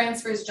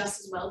transfers just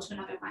as well to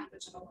another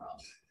language in the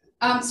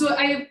world? So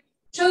I've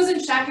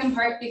chosen Czech in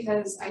part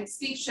because I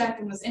speak Czech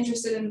and was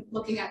interested in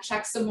looking at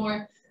Czech some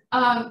more.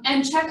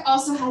 And Czech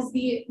also has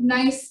the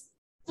nice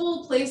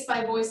full place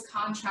by voice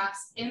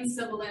contrast in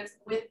sibilants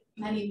with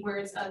many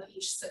words of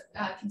each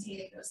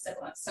containing those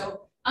sibilants.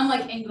 So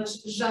unlike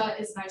English, zha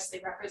is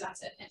nicely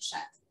represented in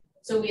Czech.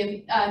 So we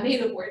have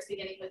native words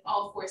beginning with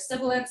all 4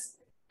 sibilants,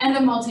 and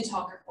a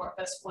multi-talker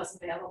corpus was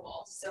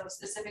available. So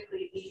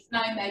specifically the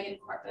Nijmegen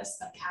corpus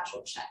of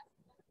casual Czech.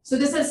 So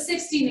this has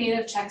 60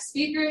 native Czech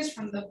speakers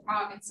from the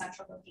Prague and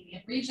Central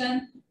Bohemian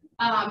region.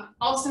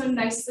 Also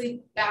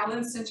nicely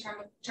balanced in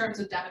terms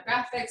of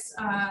demographics,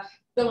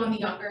 though on the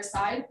younger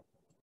side.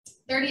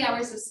 30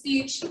 hours of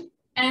speech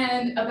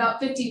and about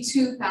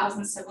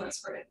 52,000 sibilants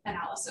for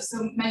analysis,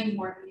 so many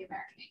more than the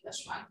American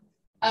English one.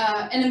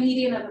 And a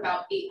median of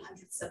about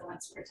 800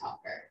 sibilants per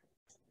talker.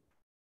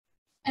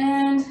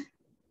 And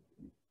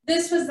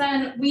this was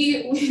then,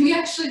 we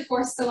actually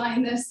forced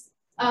align this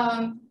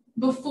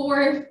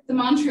before the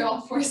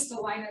Montreal forced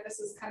aligner. This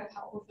is kind of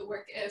how the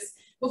work is.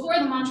 Before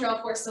the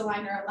Montreal forced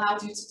aligner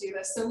allowed you to do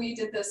this. So we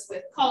did this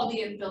with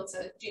Caldy and built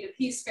a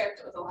G2P script.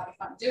 It was a lot of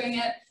fun doing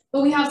it.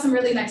 But we have some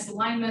really nice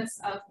alignments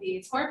of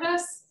the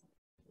corpus.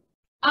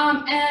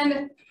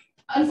 And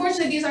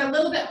unfortunately, these are a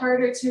little bit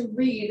harder to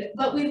read,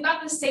 but we've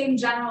got the same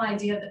general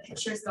idea of the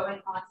pictures going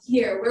on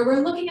here, where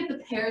we're looking at the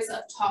pairs of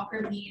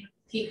talker mean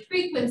peak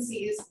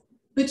frequencies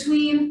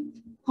between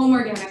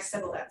homorganic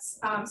sibilants.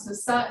 So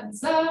sa and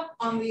za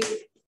on the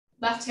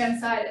left-hand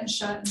side and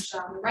sha and sha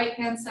on the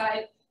right-hand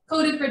side,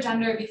 coded for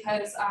gender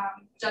because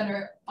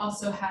gender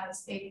also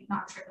has a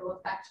non-trivial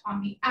effect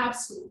on the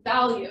absolute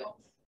value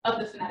of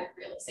the phonetic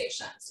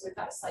realization. So we've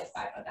got a slight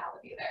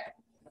bimodality there.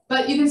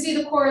 But you can see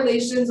the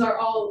correlations are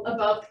all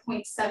above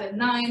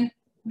 0.79,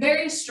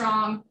 very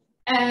strong.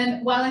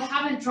 And while I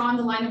haven't drawn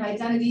the line of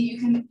identity, you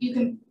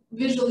can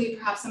visually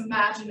perhaps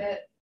imagine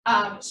it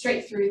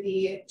straight through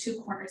the two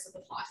corners of the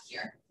plot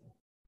here.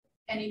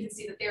 And you can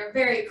see that they are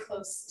very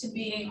close to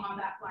being on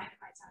that line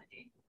of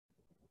identity.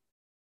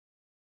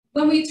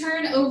 When we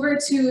turn over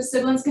to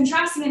sibilants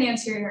contrasting and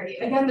anteriority,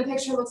 again, the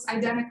picture looks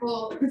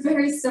identical,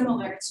 very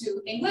similar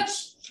to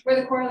English, where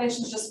the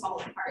correlations just fall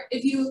apart.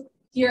 If you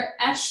hear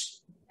esh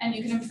and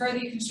you can infer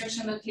the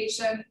constriction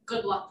location,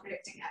 good luck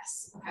predicting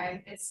S,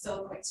 okay? It's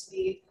still going to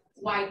be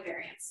wide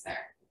variance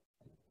there.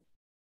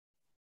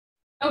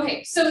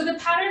 Okay, so the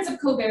patterns of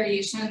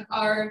covariation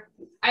are,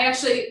 I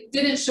actually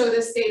didn't show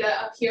this data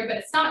up here, but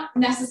it's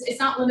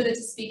not limited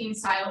to speaking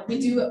style. We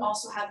do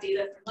also have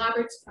data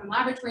from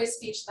laboratory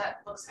speech that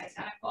looks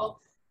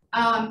identical.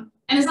 And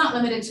it's not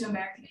limited to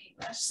American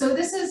English. So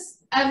this is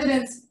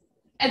evidence,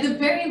 at the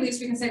very least,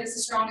 we can say this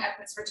is strong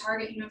evidence for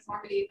target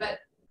uniformity, but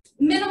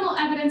minimal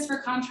evidence for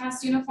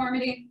contrast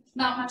uniformity,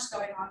 not much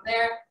going on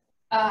there.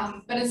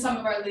 But in some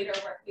of our later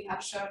work, we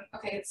have shown,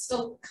 okay, it's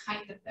still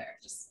kind of there,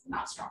 just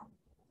not strong.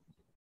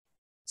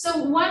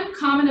 So one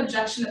common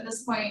objection at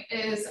this point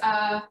is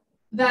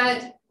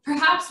that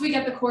perhaps we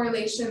get the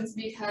correlations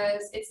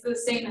because it's the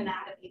same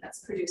anatomy that's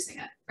producing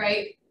it,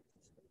 right?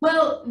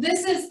 Well,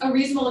 this is a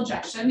reasonable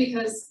objection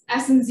because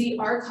S and Z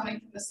are coming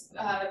from this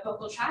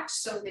vocal tract,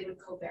 so they would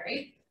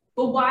covary.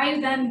 But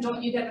why then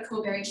don't you get the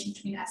covariation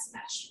between S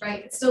and Esh,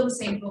 right? It's still the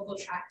same vocal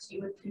tract,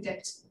 you would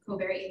predict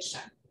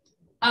covariation.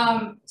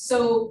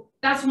 So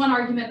that's one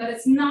argument, that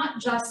it's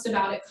not just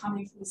about it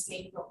coming from the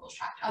same vocal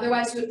tract.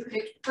 Otherwise, you would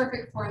predict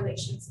perfect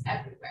correlations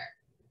everywhere.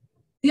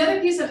 The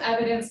other piece of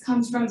evidence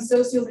comes from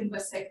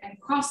sociolinguistic and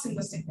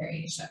cross-linguistic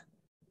variation.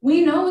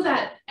 We know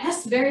that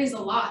S varies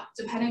a lot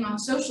depending on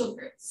social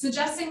groups,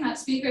 suggesting that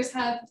speakers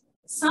have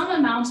some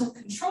amount of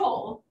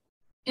control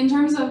in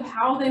terms of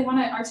how they want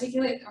to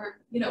articulate,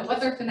 or what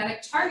their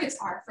phonetic targets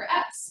are for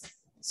S.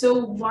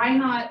 So why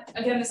not,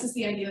 again, this is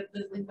the idea of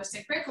the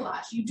linguistic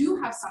bricolage. You do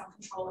have some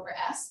control over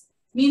S,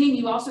 meaning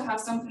you also have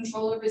some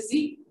control over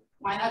Z.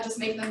 Why not just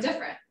make them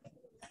different?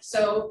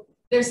 So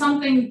there's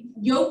something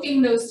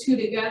yoking those two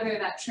together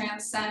that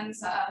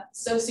transcends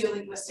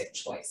sociolinguistic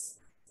choice.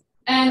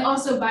 And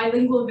also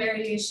bilingual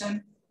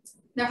variation.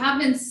 There have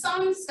been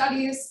some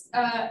studies,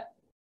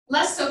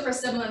 less so for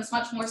sibilants,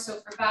 much more so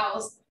for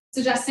vowels,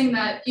 suggesting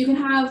that you can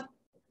have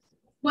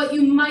what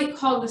you might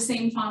call the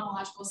same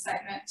phonological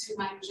segment, two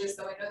languages,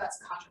 though I know that's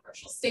a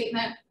controversial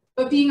statement,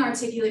 but being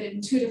articulated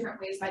in two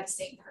different ways by the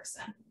same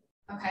person.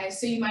 Okay,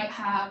 so you might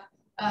have,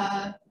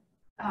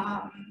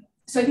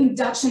 so I think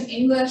Dutch and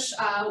English,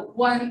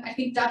 I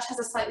think Dutch has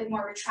a slightly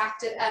more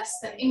retracted S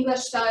than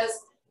English does,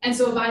 and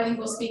so a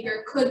bilingual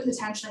speaker could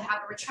potentially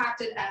have a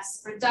retracted S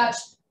for Dutch,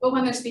 but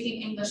when they're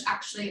speaking English,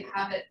 actually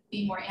have it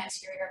be more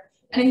anterior.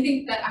 And I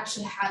think that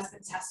actually has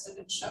been tested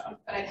and shown,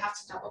 but I'd have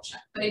to double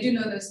check. But I do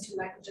know those two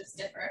languages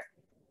differ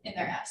in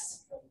their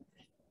S.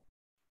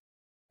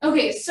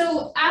 Okay,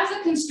 so as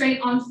a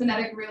constraint on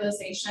phonetic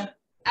realization,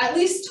 at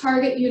least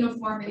target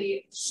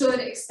uniformity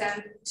should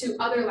extend to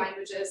other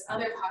languages,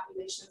 other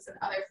populations, and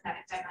other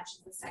phonetic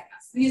dimensions and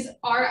segments. These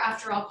are,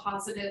 after all,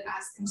 posited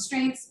as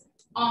constraints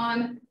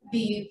on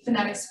the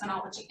phonetics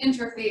phonology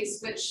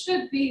interface, which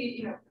should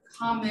be,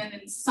 common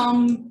in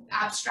some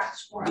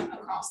abstract form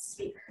across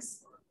speakers.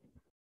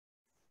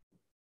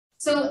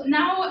 So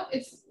now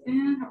we're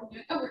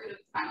going to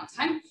final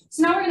time.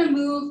 So now we're going to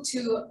move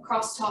to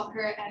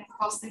crosstalker and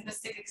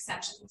cross-linguistic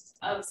extensions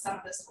of some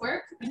of this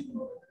work.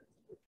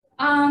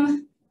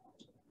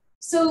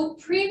 So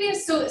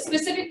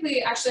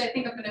specifically, actually, I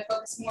think I'm going to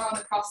focus more on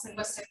the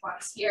cross-linguistic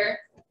ones here.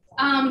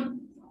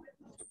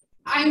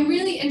 I'm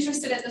really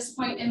interested at this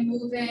point in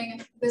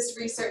moving this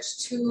research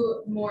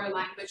to more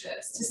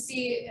languages to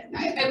see,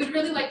 I would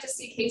really like to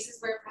see cases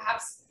where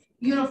perhaps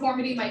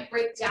uniformity might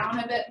break down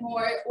a bit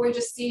more, or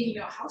just seeing, you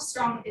know, how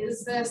strong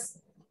is this?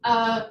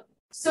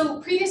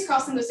 So previous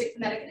cross-linguistic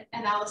phonetic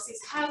analyses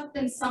have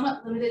been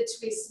somewhat limited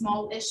to a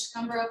small-ish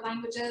number of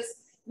languages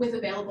with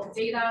available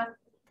data,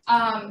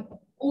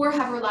 or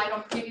have relied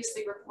on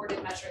previously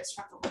reported measures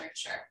from the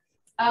literature.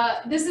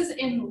 This is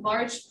in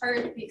large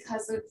part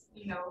because of,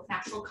 you know,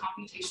 natural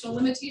computational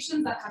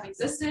limitations that have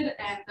existed,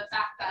 and the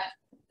fact that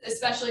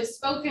especially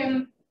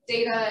spoken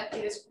data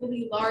is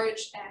really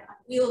large and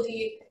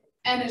unwieldy,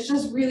 and it's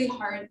just really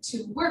hard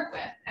to work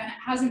with. And it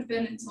hasn't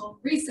been until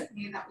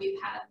recently that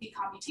we've had the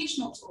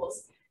computational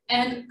tools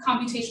and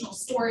computational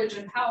storage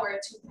and power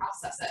to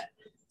process it.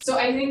 So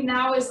I think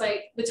now is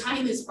like, the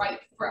time is right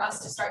for us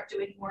to start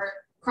doing more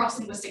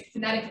cross-linguistic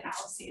phonetic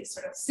analyses,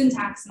 sort of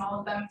syntax and all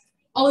of them.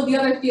 All of the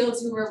other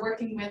fields who were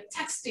working with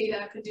text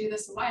data could do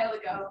this a while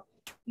ago.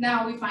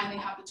 Now we finally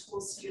have the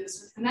tools to do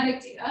this with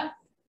phonetic data.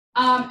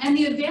 And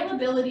the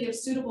availability of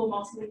suitable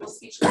multilingual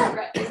speech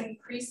corpora is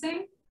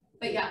increasing.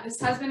 But yeah, this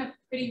has been a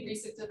pretty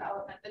recent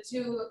development. The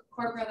two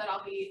corpora that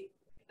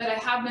I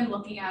have been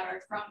looking at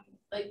are from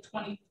like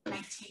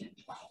 2019 and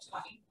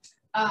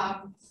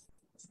 2020.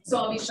 So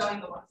I'll be showing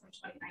the one from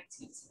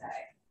 2019 today.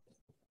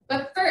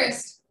 But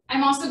first,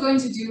 I'm also going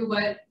to do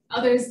what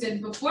others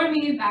did before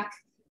me back,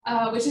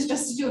 which is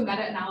just to do a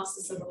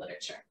meta-analysis of the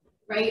literature,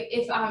 right?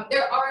 If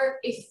there are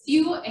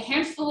a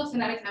handful of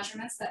phonetic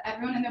measurements that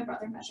everyone and their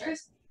brother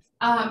measures,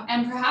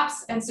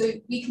 and so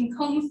we can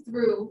comb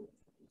through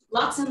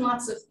lots and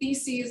lots of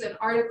theses and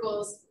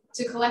articles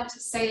to collect,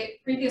 say,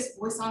 previous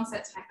voice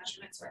onset time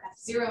measurements or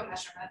F0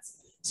 measurements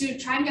to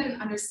try and get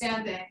an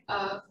understanding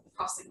of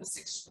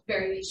cross-linguistic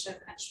variation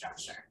and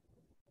structure.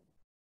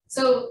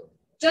 So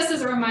just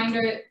as a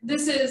reminder,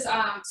 this is,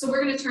 so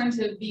we're going to turn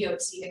to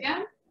VOT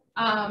again.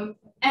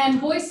 And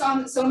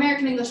so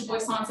American English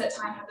voice onset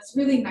time have this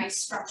really nice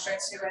structure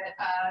to it.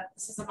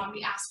 This is among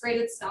the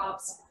aspirated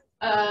stops.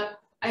 I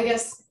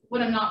guess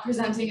what I'm not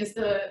presenting is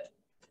the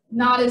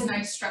not as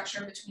nice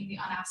structure between the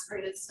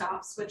unaspirated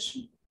stops, which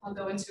I'll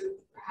go into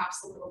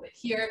perhaps a little bit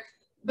here.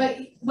 But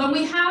when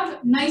we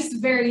have nice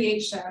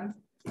variation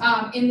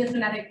in the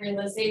phonetic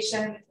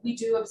realization, we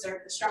do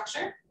observe the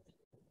structure.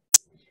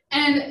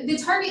 And the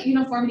target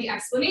uniformity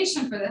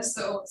explanation for this,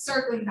 so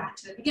circling back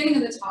to the beginning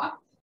of the talk,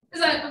 is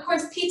that, of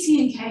course, PT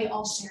and K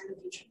all share the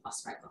feature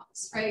plus red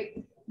gloss,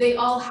 right? They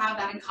all have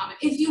that in common.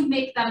 If you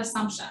make that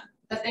assumption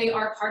that they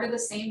are part of the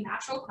same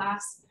natural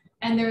class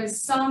and there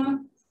is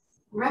some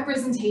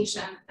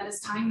representation that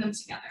is tying them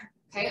together,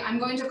 okay? I'm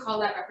going to call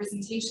that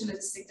representation a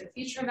distinctive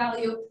feature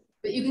value,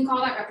 but you can call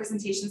that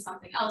representation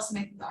something else, and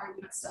I think the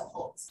argument still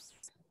holds.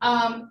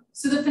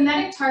 So the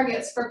phonetic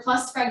targets for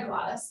plus spread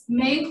glottis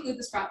may include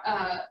the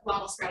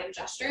glottal spreading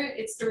gesture,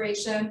 its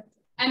duration,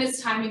 and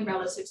its timing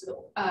relative to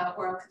the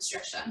oral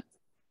constriction.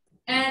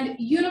 And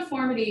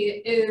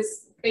uniformity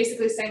is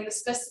basically saying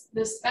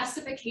the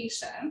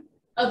specification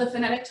of the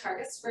phonetic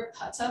targets for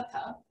p to p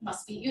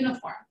must be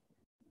uniform.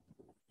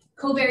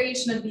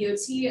 Covariation of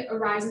VOT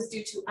arises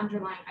due to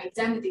underlying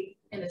identity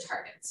in the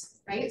targets,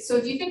 right? So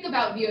if you think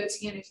about VOT,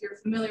 and if you're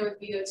familiar with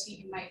VOT,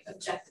 you might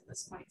object at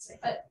this point and say,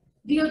 but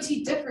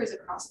VOT differs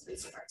across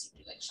places of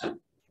articulation.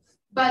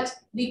 But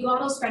the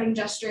glottal spreading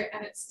gesture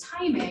and its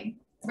timing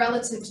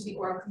relative to the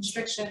oral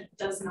constriction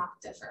does not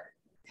differ,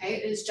 okay?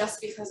 It is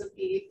just because of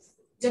the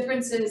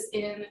differences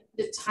in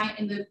the time,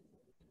 in the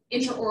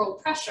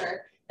intraoral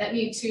pressure that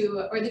need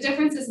to, or the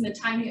differences in the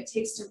timing it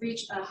takes to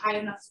reach a high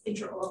enough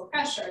intraoral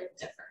pressure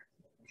differ,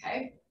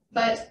 okay?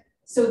 But,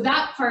 so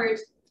that part,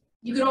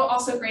 you could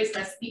also phrase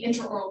this, the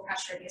intraoral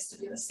pressure needs to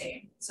be the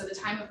same. So the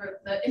time of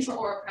the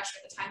intraoral pressure,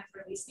 the time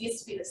of release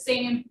needs to be the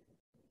same,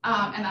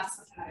 and that's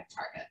the phonetic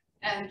target.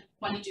 And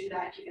when you do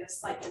that, you get a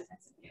slight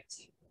difference in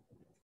VOT.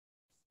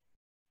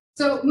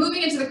 So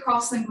moving into the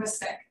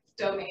cross-linguistic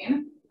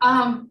domain,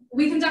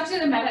 we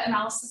conducted a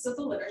meta-analysis of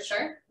the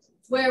literature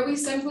where we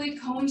simply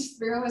combed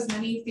through as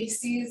many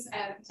theses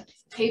and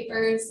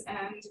papers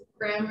and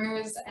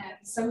grammars and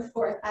so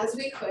forth as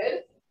we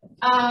could.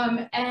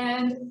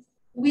 And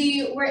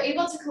we were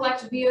able to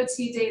collect VOT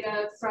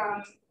data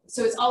from,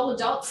 so it's all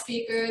adult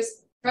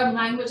speakers from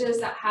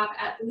languages that have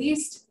at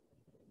least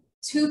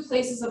 2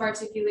 places of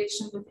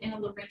articulation within a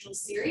laryngeal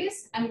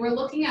series. And we're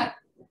looking at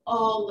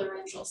all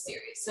laryngeal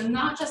series. So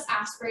not just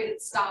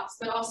aspirated stops,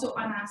 but also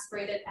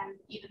unaspirated and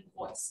even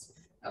voiced.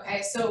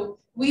 Okay, so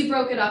we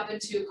broke it up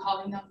into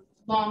calling them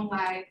long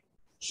lag,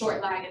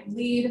 short lag, and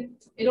lead.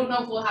 I don't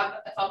know if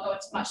I'll go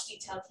into much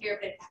detail here,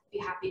 but I'd be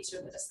happy to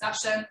in the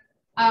discussion.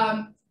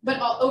 But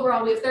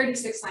overall, we have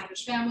 36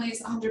 language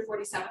families,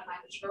 147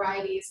 language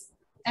varieties,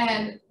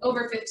 and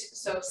over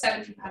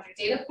 1,700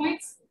 data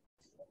points.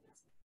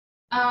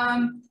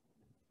 And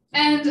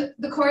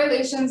the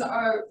correlations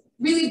are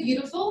really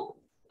beautiful.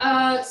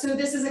 So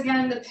this is,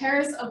 again, the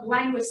pairs of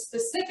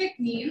language-specific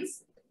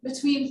means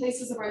between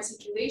places of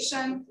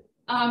articulation.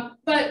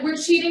 But we're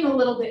cheating a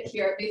little bit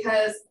here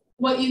because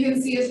what you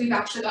can see is we've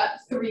actually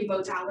got 3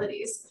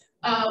 modalities.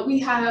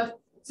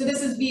 So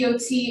this is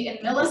VOT in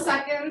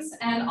milliseconds,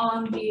 and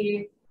on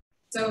the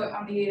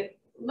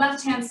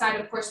left-hand side,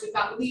 of course, we've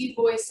got lead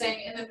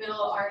voicing. In the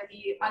middle are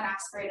the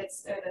unaspirated,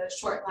 the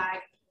short lag,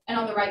 and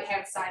on the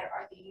right-hand side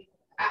are the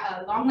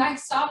long lag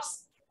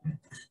stops.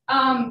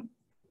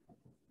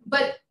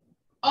 But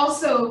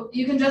also,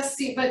 you can just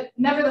see, but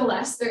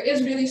nevertheless, there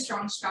is really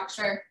strong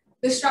structure.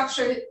 The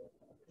structure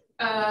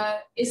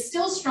is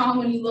still strong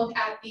when you look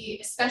at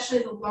especially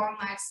the long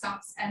lag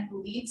stops and the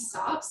lead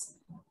stops.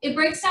 It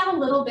breaks down a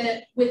little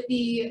bit with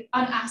the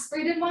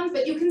unaspirated ones,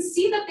 but you can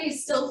see that they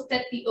still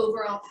fit the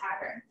overall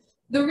pattern.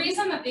 The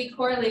reason that the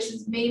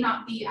correlations may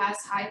not be as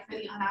high for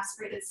the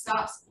unaspirated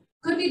stops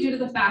could be due to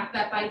the fact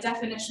that by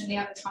definition they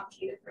have a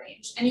truncated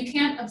range, and you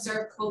can't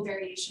observe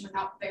covariation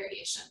without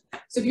variation.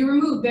 So if you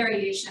remove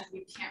variation,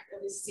 you can't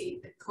really see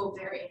the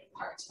covariating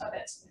part of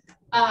it.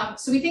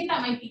 So we think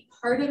that might be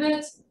part of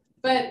it,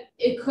 but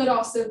it could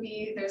also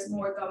be there's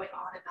more going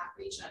on in that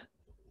region.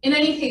 In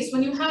any case,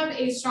 when you have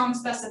a strong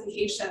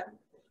specification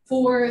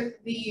for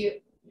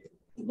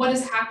what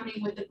is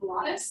happening with the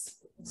glottis,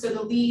 so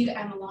the lead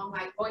and the long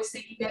lag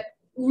voicing, you get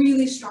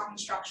really strong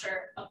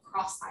structure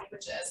across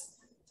languages.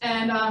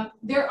 And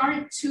there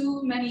aren't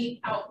too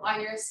many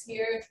outliers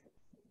here.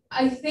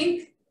 I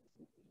think,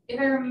 if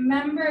I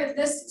remember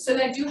this, so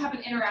I do have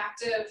an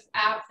interactive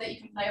app that you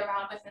can play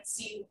around with and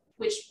see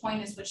which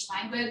point is which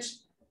language.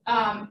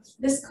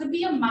 This could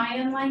be a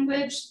Mayan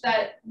language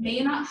that may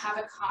not have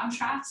a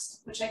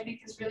contrast, which I think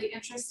is really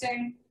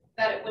interesting,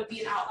 that it would be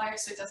an outlier,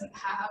 so it doesn't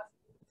have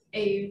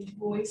a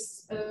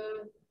voice.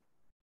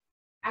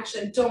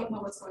 Actually, I don't know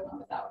what's going on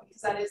with that one,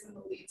 because that is in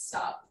the lead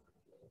stop.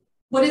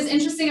 What is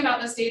interesting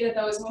about this data,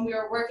 though, is when we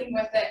were working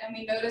with it and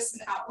we noticed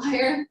an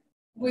outlier,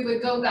 we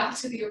would go back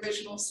to the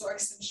original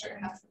source, and sure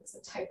enough, it was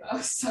a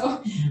typo.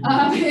 So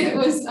it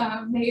was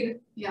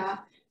made, yeah.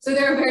 So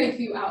there are very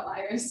few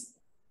outliers.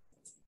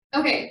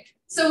 Okay,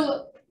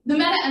 so the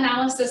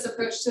meta-analysis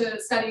approach to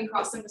studying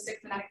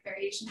cross-linguistic phonetic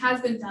variation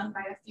has been done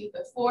by a few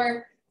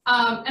before.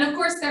 And of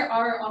course, there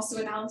are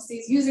also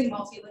analyses using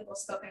multilingual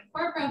spoken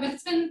corpora, but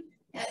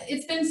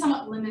it's been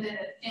somewhat limited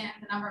in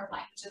the number of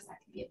languages that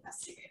can be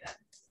investigated,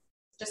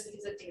 just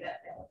because of data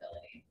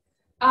availability.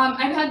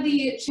 I've had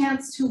the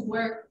chance to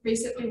work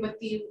recently with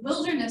the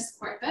Wilderness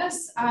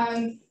corpus,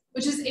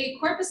 which is a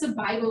corpus of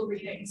Bible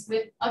readings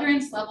with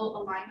utterance level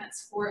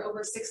alignments for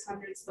over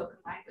 600 spoken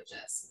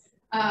languages.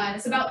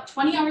 It's about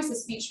 20 hours of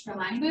speech per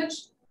language.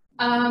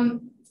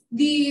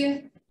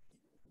 The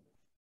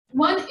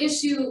one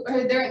issue,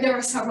 or there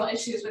are several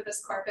issues with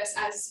this corpus,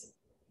 as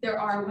there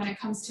are when it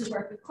comes to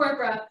work with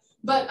corpora,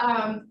 but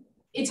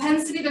it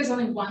tends to be there's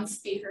only one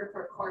speaker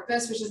per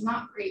corpus, which is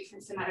not great for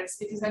phonetics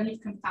because then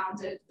you've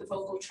confounded the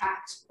vocal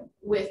tract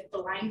with the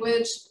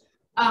language.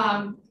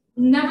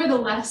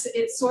 Nevertheless,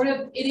 it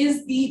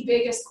is the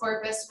biggest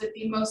corpus with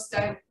the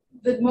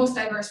most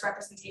diverse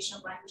representation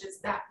of languages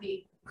that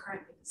we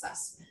currently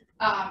possess.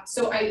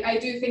 So I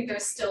do think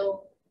there's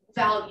still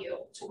value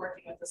to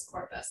working with this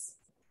corpus.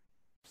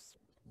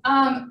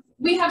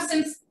 We have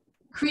since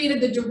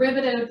created the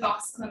derivative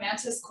Vox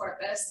Clementis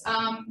corpus,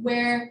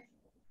 where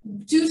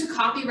due to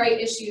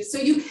copyright issues, so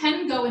you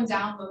can go and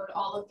download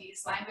all of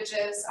these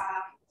languages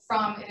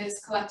it is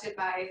collected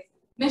by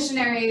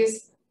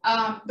missionaries,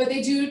 but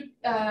they do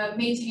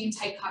maintain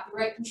tight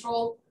copyright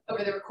control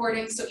over the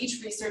recordings, so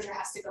each researcher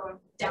has to go and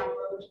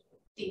download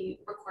the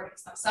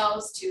recordings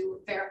themselves to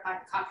verify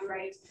the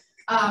copyright.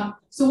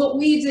 So what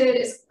we did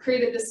is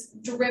created this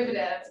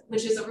derivative,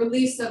 which is a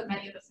release of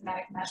many of the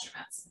phonetic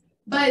measurements.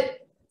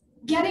 But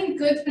getting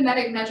good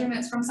phonetic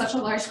measurements from such a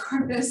large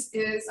corpus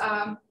is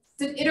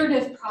it's an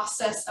iterative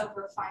process of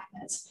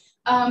refinement.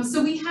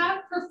 So we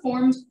have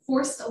performed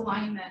forced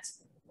alignment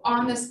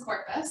on this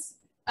corpus,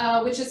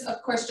 which is,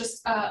 of course,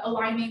 just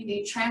aligning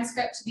the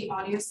transcript to the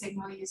audio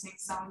signal using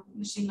some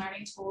machine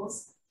learning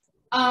tools.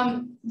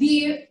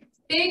 The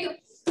big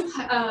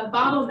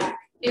bottleneck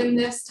in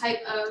this type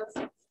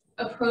of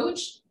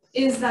approach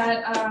is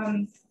that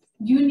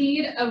you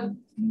need a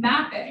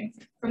mapping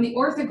from the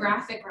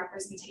orthographic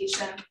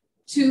representation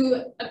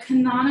to a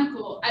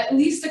canonical, at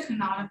least a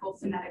canonical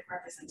phonetic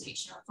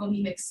representation or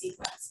phonemic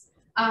sequence.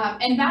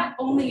 And that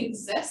only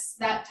exists,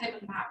 that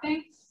type of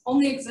mapping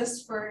only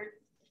exists for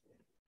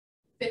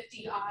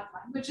 50 odd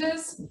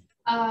languages.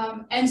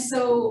 And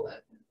so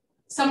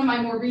some of my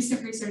more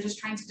recent research is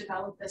trying to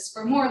develop this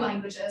for more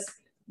languages.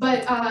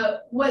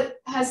 But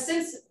what has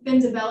since been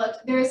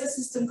developed, there is a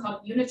system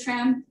called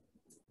Unitran,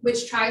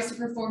 which tries to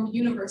perform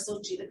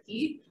universal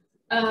G2P.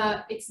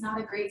 It's not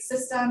a great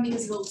system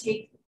because it'll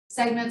take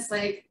segments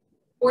like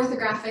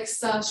orthographic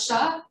sa,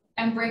 sha,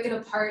 and break it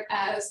apart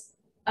as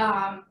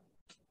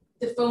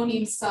the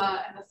phoneme sa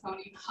and the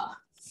phoneme ha,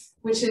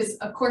 which is,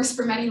 of course,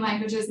 for many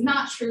languages,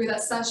 not true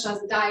that sa, sha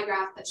is a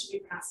digraph that should be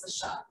pronounced as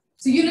sha.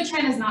 So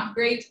Unitran is not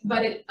great,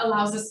 but it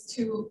allows us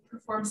to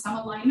perform some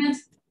alignment.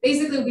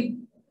 Basically, we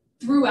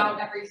threw out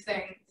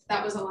everything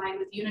that was aligned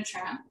with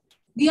Unitran.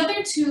 The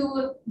other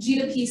two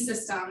G2P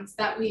systems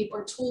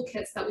or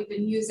toolkits that we've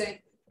been using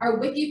are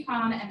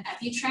Wikipron and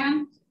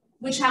Epitran,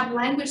 which have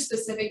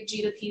language-specific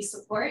G2P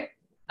support.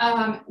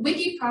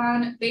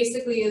 Wikipron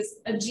basically is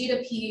a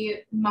G2P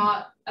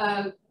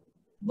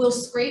we'll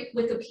scrape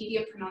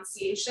Wikipedia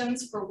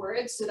pronunciations for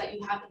words so that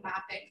you have the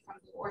mapping from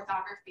the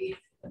orthography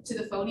to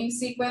the phoneme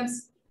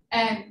sequence,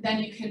 and then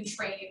you can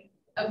train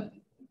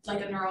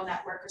like a neural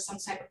network or some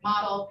type of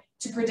model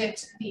to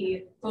predict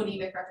the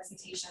phonemic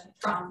representation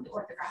from the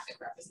orthographic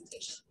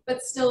representation,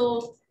 but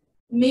still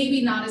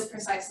maybe not as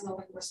precise as a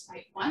linguist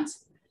might want.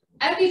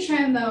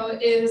 EpiTran, though,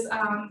 is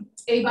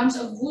a bunch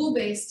of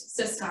rule-based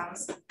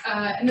systems,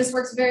 and this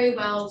works very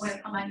well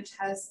when a language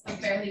has a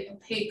fairly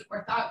opaque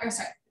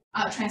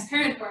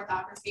transparent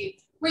orthography,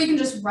 where you can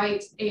just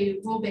write a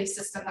rule-based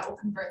system that will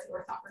convert the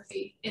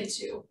orthography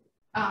into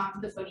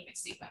the phonemic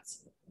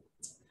sequence.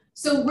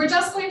 So we're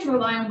just going to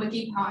rely on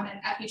Wikipron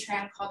and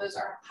EpiTran, call those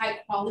our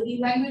high-quality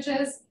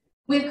languages.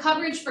 We have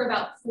coverage for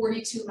about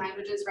 42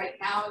 languages right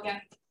now.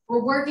 Again,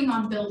 we're working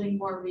on building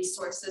more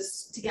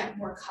resources to get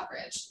more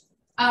coverage.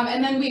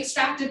 And then we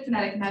extracted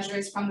phonetic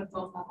measures from the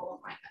phone level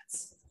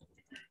alignments.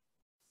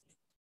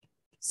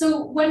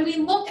 So when we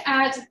look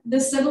at the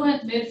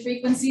sibilant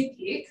mid-frequency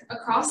peak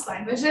across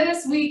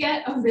languages, we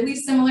get a really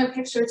similar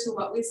picture to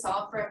what we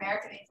saw for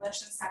American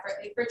English and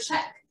separately for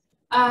Czech.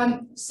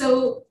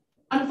 So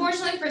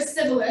unfortunately for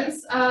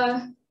sibilants,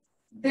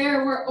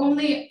 there were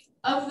only,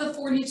 of the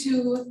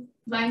 42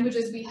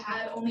 languages we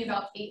had, only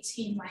about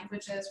 18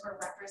 languages were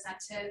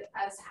represented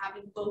as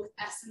having both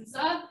S and Z,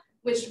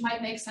 which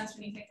might make sense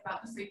when you think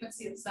about the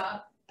frequency of Z,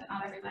 that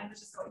not every language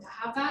is going to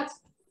have that.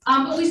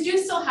 But we do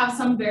still have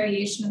some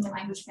variation in the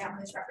language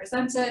families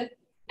represented,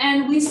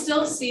 and we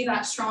still see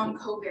that strong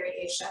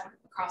covariation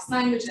across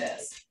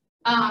languages.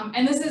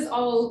 And this is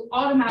all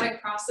automatic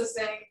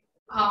processing.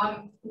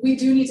 We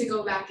do need to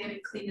go back in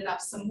and clean it up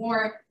some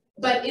more,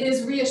 but it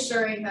is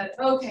reassuring that,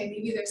 okay,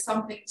 maybe there's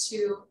something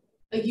to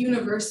a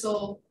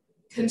universal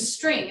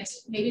constraint,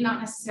 maybe not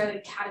necessarily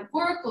a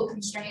categorical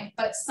constraint,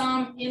 but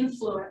some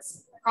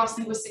influence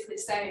cross-linguistically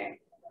saying,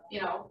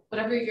 you know,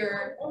 whatever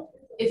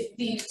if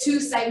the two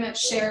segments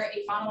share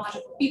a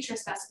phonological feature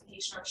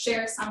specification or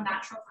share some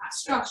natural class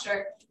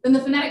structure, then the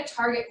phonetic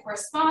target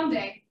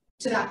corresponding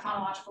to that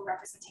phonological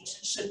representation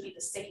should be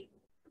the same.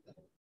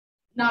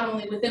 Not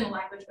only within a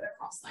language, but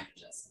across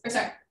languages. Or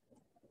sorry,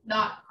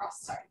 not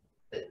across, sorry,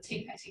 I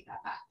take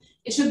that back.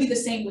 It should be the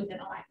same within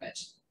a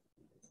language.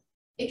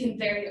 It can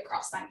vary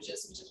across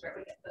languages, which is where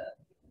we get the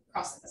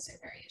cross-linguistic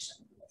variation.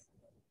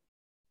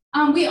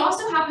 We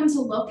also happen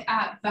to look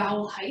at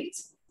vowel height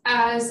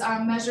as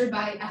measured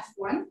by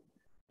F1.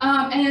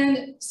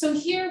 And so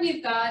here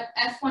we've got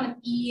F1 of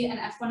E and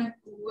F1 of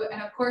U,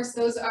 and of course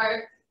those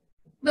are,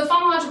 the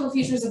phonological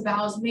features of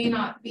vowels may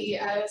not be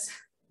as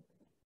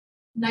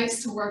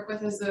nice to work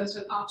with as those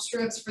with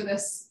obstruents for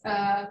this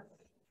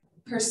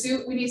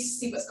pursuit. We need to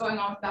see what's going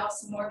on with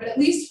vowels some more, but at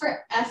least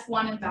for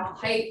F1 and vowel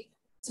height,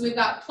 so we've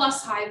got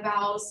plus high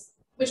vowels,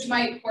 which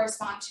might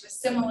correspond to a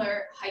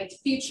similar height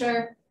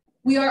feature.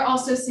 We are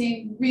also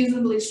seeing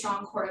reasonably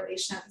strong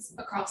correlations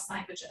across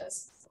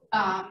languages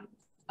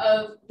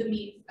of the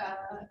mean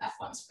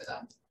F1s for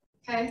them,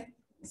 okay?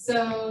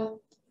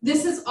 So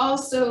this has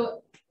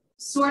also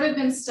sort of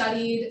been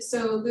studied.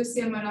 So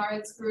Lucia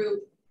Menard's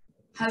group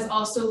has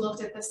also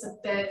looked at this a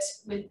bit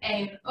with A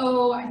and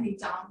O. I think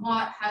Don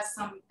Watt has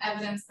some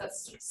evidence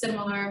that's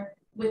similar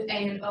with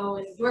A and O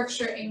in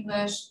Yorkshire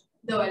English,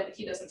 though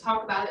he doesn't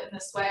talk about it in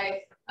this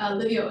way.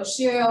 Livio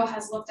Oshiro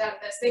has looked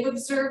at this. They've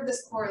observed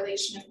this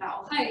correlation in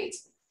vowel height.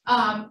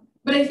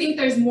 But I think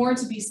there's more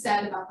to be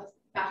said about the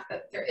fact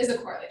that there is a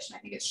correlation. I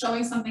think it's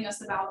showing something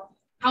us about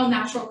how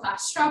natural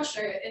class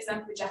structure is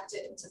then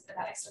projected into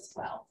phonetics as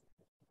well.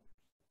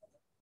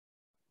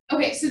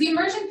 Okay, so the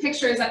emerging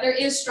picture is that there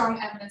is strong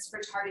evidence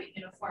for target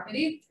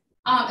uniformity,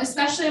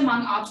 especially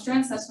among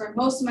obstruents. That's where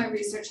most of my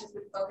research has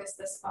been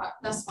focused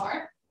thus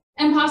far,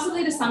 and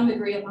possibly to some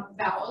degree among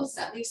vowels,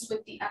 at least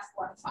with the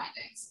F1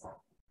 findings.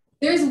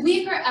 There's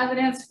weaker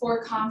evidence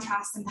for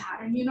contrast and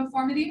pattern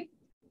uniformity,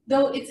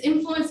 though its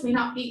influence may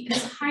not be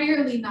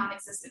entirely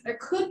non-existent. There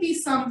could be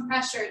some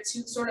pressure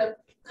to sort of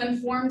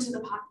conform to the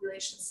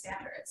population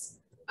standards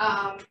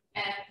and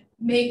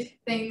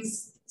make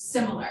things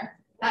similar.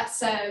 That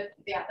said,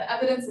 yeah, the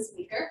evidence is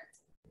weaker.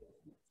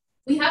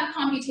 We have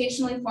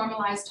computationally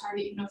formalized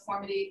target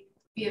uniformity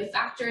via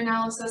factor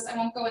analysis. I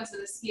won't go into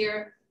this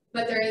here,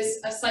 but there is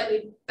a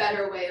slightly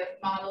better way of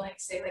modeling,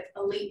 say, like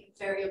a latent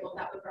variable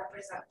that would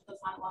represent the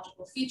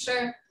phonological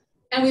feature.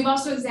 And we've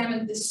also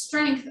examined the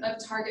strength of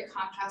target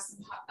contrast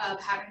and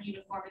pattern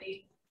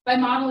uniformity by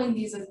modeling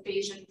these as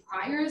Bayesian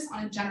priors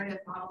on a generative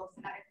model of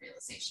phonetic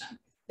realization.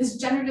 This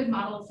generative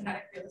model of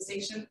phonetic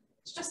realization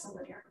is just a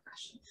linear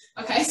regression.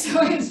 Okay,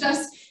 so it's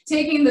just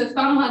taking the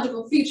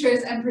phonological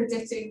features and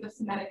predicting the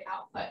phonetic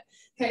output.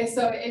 Okay,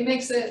 so it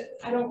makes it,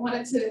 I don't want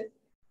it to,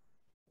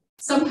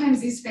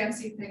 sometimes these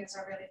fancy things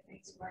are really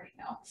things you already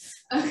know.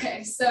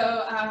 Okay,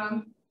 so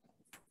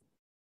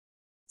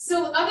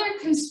other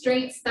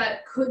constraints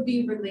that could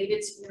be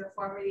related to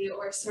uniformity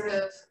or sort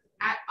of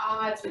at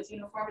odds with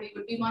uniformity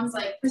would be ones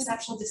like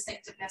perceptual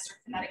distinctiveness or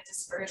phonetic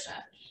dispersion,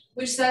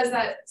 which says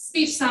that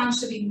speech sounds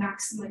should be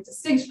maximally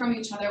distinct from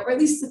each other, or at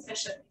least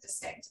sufficiently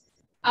distinct.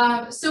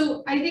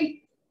 So I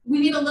think we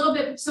need a little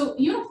bit, so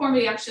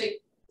uniformity actually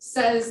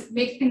says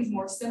make things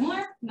more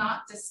similar,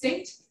 not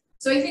distinct.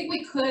 So I think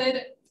we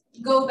could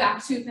go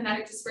back to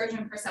phonetic dispersion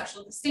and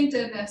perceptual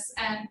distinctiveness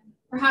and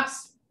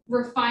perhaps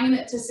refine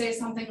it to say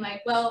something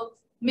like, well,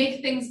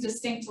 make things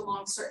distinct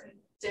along certain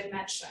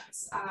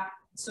dimensions.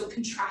 So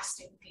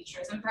contrasting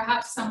features, and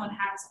perhaps someone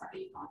has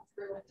already gone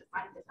through and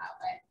defined it that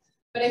way.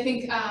 But I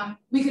think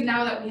we could,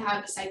 now that we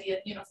have this idea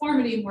of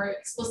uniformity more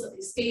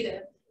explicitly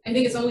stated, I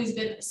think it's always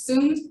been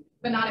assumed,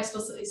 but not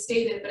explicitly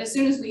stated. But as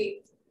soon as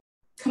we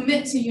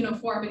commit to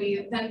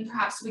uniformity, then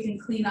perhaps we can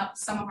clean up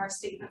some of our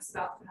statements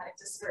about phonetic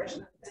dispersion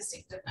and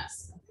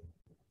distinctiveness.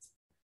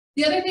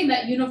 The other thing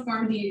that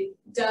uniformity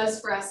does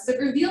for us is it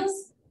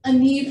reveals a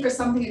need for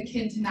something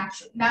akin to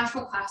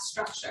natural class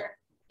structure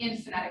in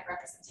phonetic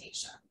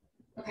representation.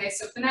 Okay,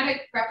 so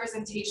phonetic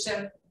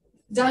representation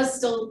does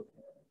still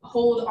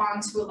hold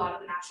on to a lot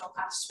of the natural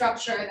class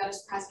structure that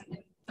is present in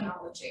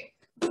phonology.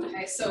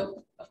 Okay,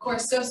 so of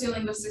course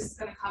sociolinguistics is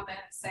going to come in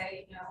and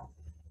say, you know,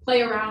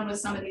 play around with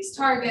some of these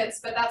targets,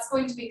 but that's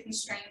going to be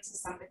constrained to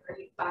some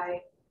degree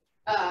by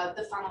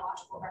the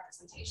phonological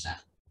representation.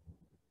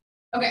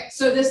 Okay,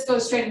 so this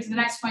goes straight into the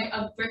next point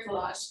of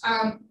bricolage.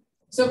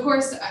 So of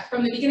course,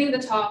 from the beginning of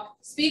the talk,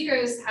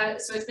 speakers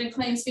had, so it's been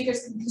claimed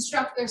speakers can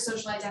construct their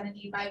social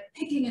identity by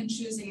picking and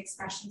choosing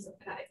expressions of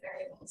phonetic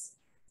variables.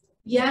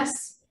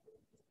 Yes,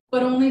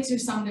 but only to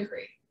some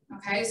degree,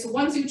 okay? So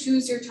once you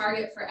choose your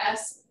target for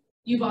S,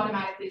 you've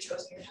automatically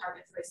chosen your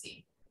target for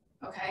Z,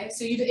 okay?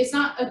 So it's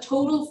not a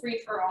total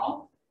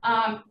free-for-all.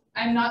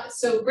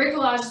 So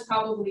bricolage is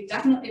probably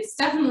it's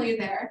definitely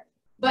there,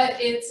 but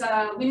it's,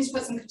 we need to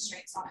put some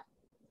constraints on it.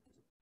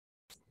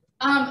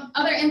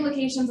 Other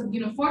implications of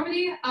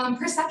uniformity,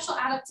 perceptual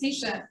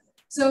adaptation.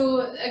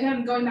 So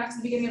again, going back to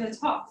the beginning of the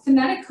talk,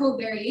 phonetic code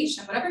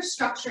variation, whatever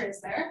structure is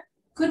there,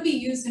 could be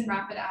used in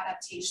rapid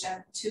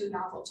adaptation to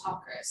novel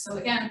talkers. So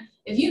again,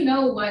 if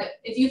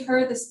you've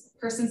heard this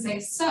person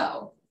say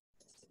so,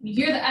 you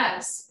hear the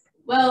S,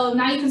 well,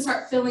 now you can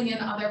start filling in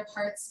other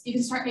parts. You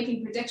can start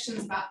making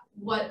predictions about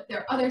what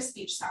their other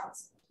speech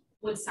sounds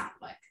would sound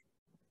like.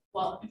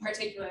 Well, in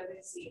particular,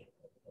 the Z.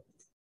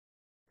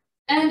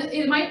 And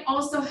it might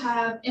also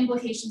have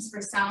implications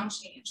for sound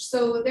change.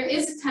 So there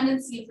is a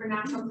tendency for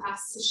natural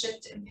class to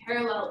shift in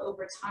parallel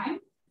over time.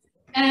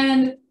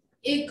 And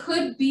it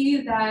could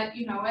be that,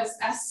 you know, as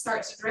S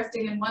starts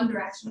drifting in one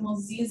direction, well,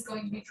 Z is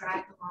going to be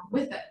dragged along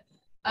with it.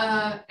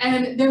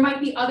 And there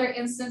might be other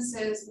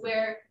instances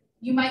where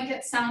you might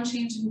get sound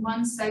change in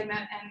one segment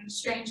and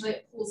strangely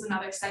it pulls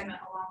another segment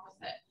along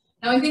with it.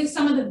 Now, I think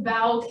some of the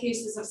vowel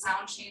cases of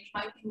sound change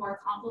might be more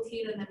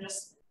complicated than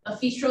just a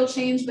featural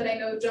change, but I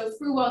know Joe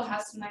Fruwald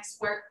has some nice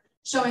work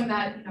showing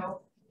that, you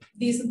know,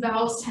 these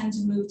vowels tend to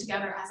move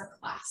together as a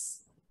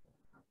class.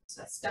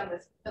 So that's done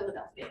with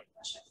Philadelphia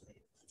English, I believe.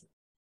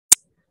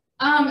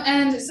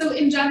 And so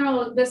in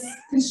general, this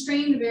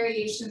constrained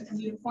variation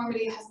and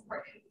uniformity has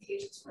important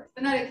implications for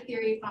phonetic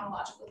theory,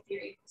 phonological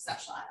theory,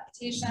 perceptual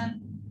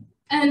adaptation.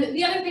 And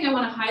the other thing I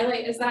want to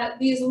highlight is that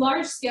these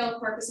large-scale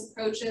corpus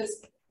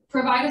approaches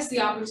provide us the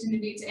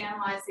opportunity to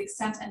analyze the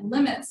extent and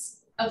limits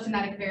of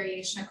phonetic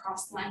variation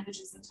across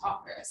languages and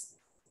talkers.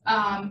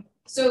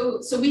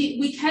 So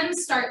we can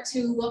start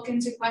to look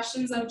into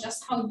questions of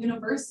just how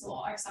universal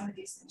are some of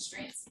these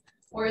constraints,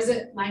 or is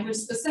it language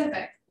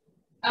specific?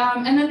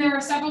 And then there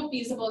are several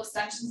feasible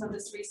extensions of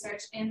this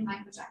research in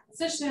language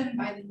acquisition,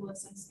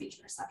 bilingualism, speech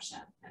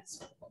perception, and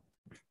so forth.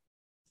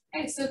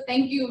 Okay, so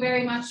thank you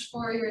very much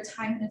for your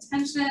time and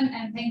attention,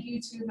 and thank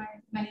you to my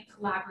many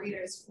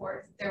collaborators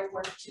for their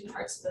work to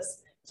parts of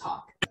this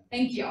talk.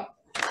 Thank you.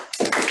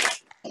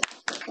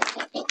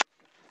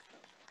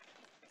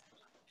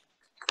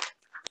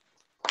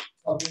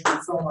 Well, thank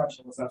you so much.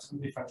 It was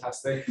absolutely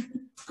fantastic.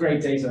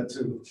 Great data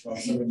too, for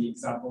so many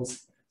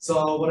examples.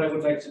 So what I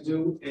would like to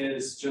do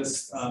is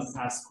just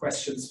ask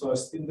questions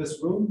first in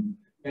this room.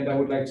 And I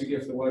would like to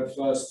give the word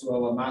first to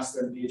our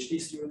master and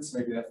PhD students.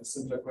 Maybe they have a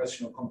simpler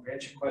question or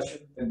comprehension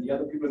question than the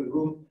other people in the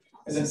room.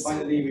 And then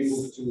finally, we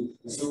move to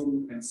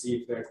Zoom and see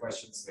if there are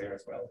questions there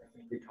as well. I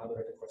think Ricardo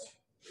had a question.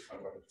 I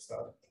wanted to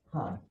start.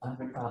 Hi, I'm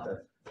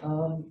Ricardo.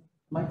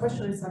 My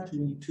question is actually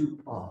in two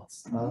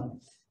parts.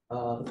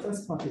 The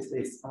first part is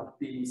this: at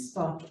the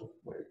start of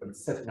when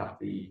setting up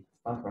the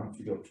background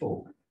to your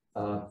talk,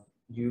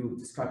 you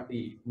described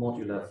the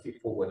modular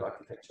feed-forward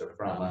architecture of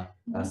grammar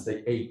as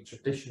a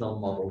traditional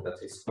model that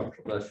is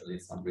controversial in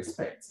some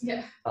respects.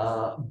 Yeah.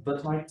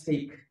 But I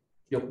take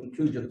your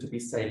conclusion to be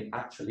saying,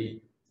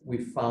 actually, we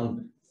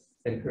found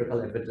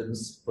empirical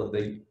evidence for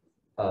the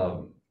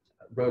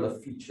role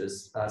of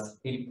features as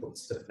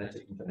inputs to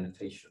phonetic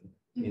implementation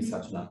in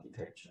such an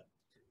architecture.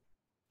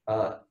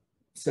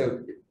 So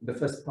the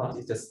first part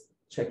is just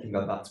checking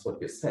that that's what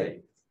you're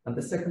saying. And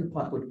the second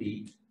part would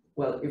be,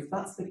 well, if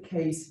that's the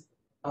case,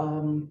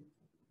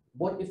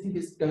 what do you think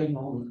is going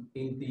on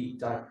in the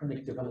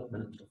diachronic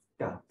development of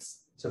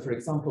gaps? So for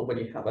example, when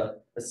you have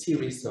a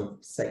series of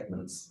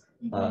segments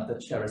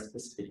that share a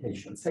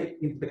specification, say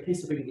in the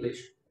case of English,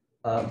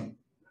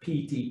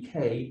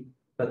 PDK,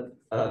 but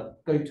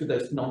going to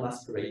those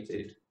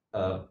non-aspirated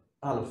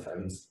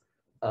allophones,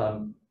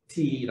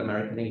 T in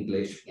American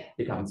English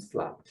becomes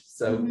flat.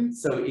 So,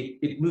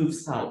 it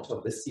moves out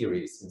of the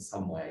series in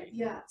some way.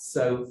 Yeah.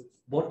 So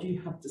what do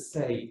you have to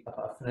say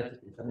about phonetic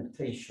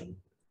implementation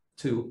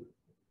to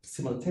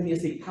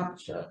simultaneously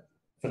capture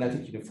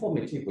phonetic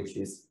uniformity, which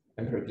is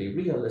empirically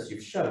real, as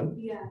you've shown,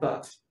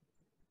 but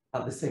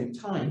at the same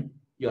time,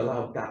 you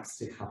allow gaps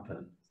to happen?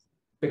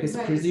 Because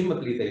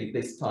presumably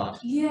they start.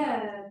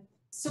 Yeah.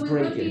 So it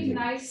would be gradiently.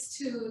 nice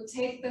to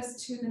take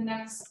this to the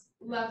next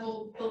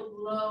level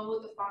below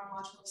the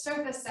phonological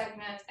surface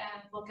segment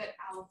and look at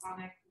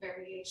allophonic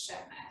variation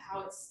and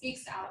how it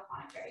speaks to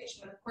allophonic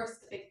variation. But of course,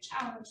 the big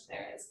challenge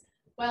there is,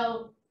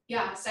 well,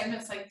 yeah,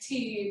 segments like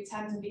T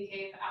tend to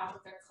behave out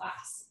of their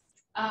class.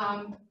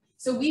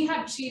 So we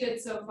have cheated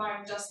so far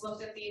and just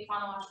looked at the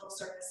phonological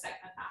surface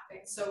segment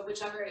mapping. So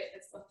whichever, if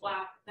it's the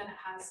flap, then it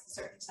has a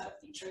certain set of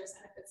features,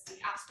 and if it's the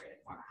aspirated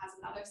form, it has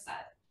another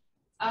set.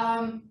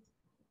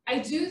 I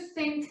do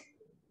think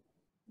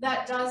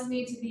that does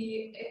need to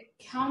be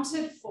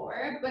accounted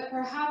for, but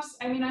perhaps,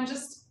 I mean, I'm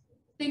just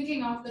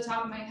thinking off the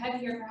top of my head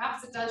here,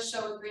 perhaps it does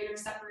show a greater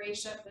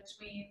separation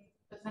between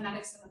the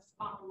phonetics and the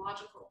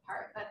phonological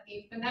part, that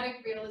the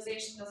phonetic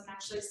realization doesn't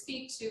actually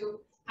speak to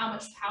how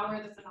much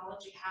power the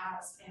phonology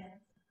has in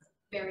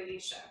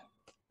variation.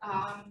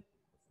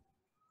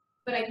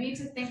 But I need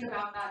to think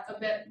about that a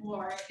bit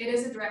more. It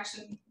is a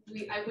direction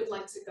I would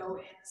like to go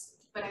in,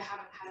 but I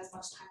haven't had as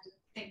much time to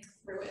think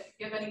through it. If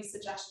you have any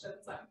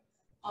suggestions, I'm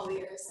all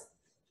ears.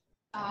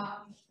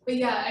 But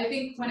yeah, I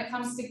think when it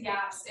comes to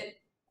gaps,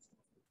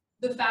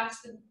 the fact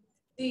that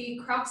the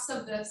crux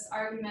of this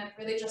argument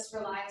really just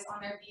relies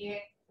on there being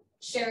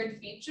shared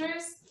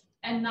features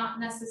and not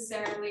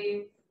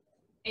necessarily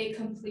a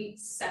complete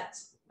set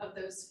of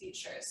those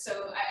features.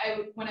 So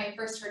when I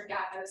first heard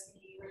gap, I was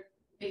thinking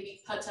maybe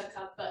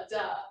pataka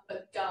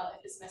but ga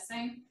is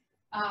missing.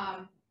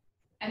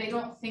 And I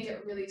don't think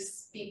it really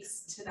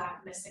speaks to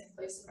that missing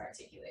place of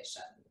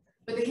articulation.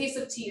 But the case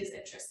of T is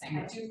interesting.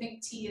 I do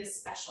think T is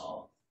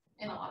special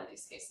in a lot of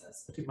these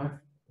cases. But if I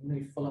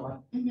may follow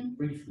up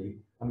briefly,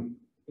 I'm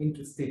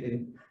interested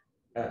in,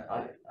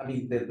 I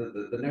mean,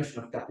 the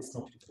notion of gap is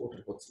not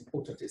important. What's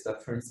important is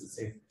that, for instance,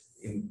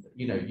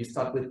 you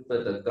start with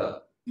the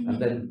g,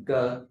 and then g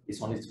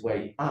is on its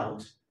way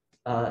out.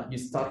 You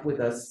start with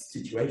a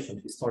situation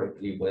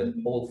historically where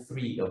all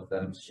three of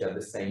them share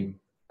the same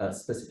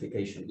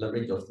specification,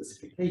 laryngeal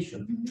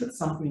specification, but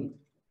something,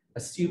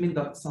 assuming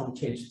that sound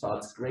change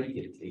starts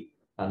gradiently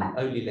and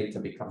only later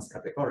becomes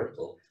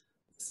categorical,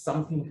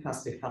 something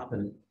has to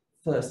happen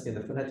first in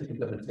the phonetic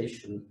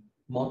implementation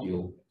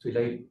module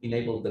to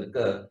enable the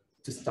g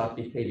to start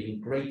behaving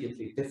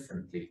gradiently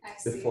differently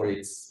before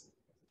it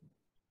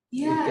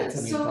gets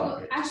a new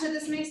target. Actually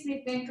this makes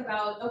me think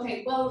about,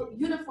 okay, well,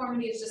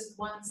 uniformity is just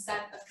one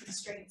set of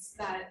constraints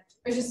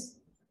or just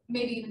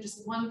maybe even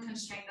just one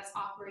constraint that's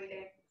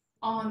operating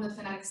on the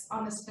phonetics,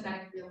 on this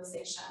phonetic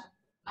realization.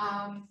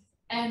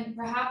 And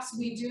perhaps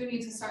we do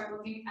need to start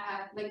looking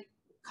at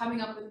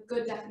coming up with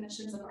good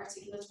definitions of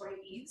articulatory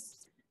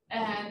ease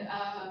and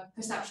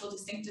perceptual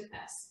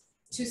distinctiveness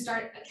to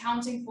start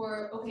accounting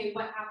for, okay,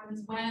 what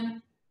happens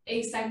when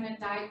a segment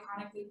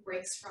diachronically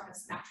breaks from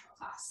its natural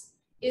class?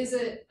 Is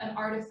it an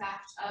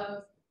artifact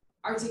of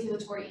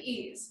articulatory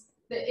ease?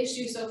 The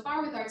issue so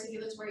far with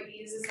articulatory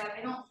ease is that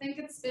I don't think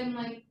it's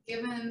been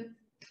given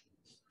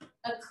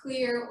a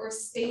clear or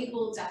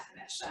stable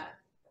definition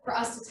for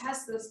us to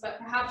test this, but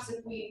perhaps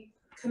if we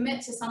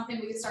commit to something,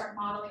 we can start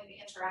modeling the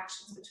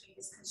interactions between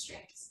these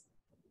constraints.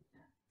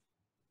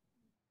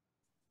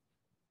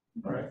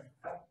 All right.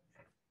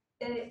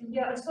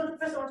 Yeah, I just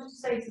first I wanted to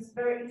say it's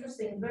very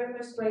interesting, very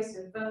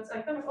persuasive, but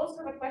I kind of also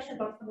have a question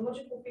about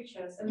phonological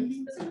features, and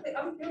specifically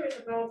I'm curious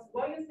about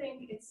why you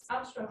think it's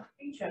abstract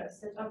features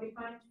that are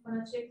behind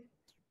phonetic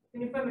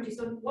uniformity.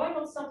 So why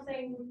not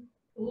something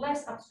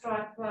less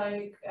abstract,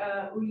 like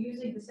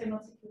reusing the same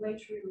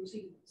articulatory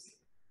routines?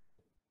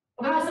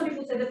 Some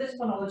people say that this is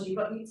phonology,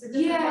 but it's a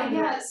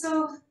different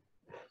So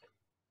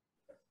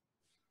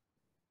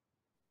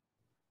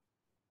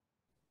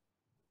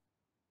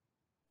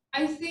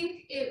I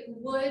think it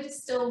would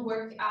still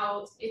work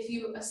out if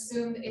you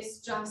assumed it's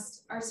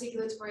just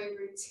articulatory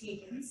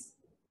routines.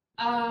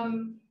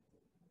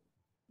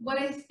 What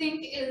I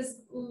think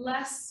is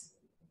less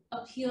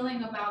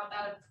appealing about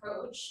that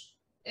approach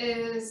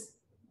is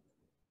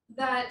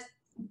that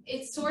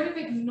it's sort of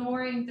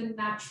ignoring the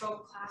natural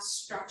class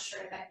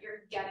structure that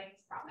you're getting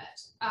from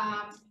it.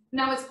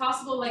 Now it's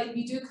possible, if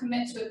you do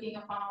commit to it being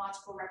a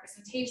phonological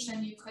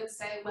representation, you could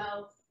say,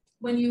 well,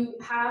 when you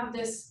have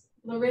this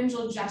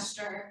laryngeal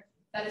gesture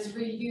that is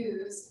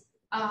reused,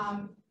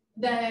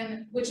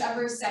 then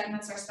whichever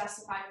segments are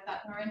specified with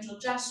that laryngeal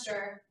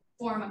gesture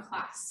form a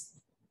class.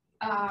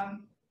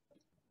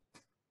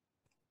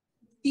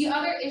 The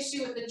other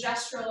issue with the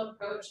gestural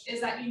approach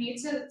is that you need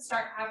to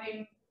start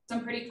having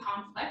some pretty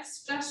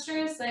complex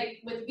gestures.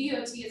 Like with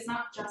VOT, it's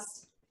not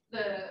just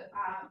the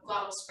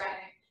glottal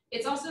spreading.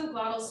 It's also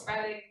glottal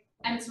spreading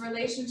and its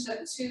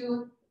relationship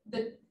to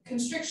the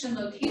constriction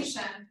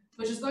location,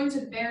 which is going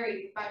to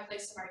vary by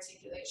place of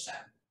articulation.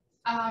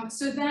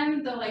 So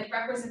then the like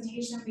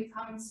representation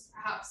becomes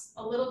perhaps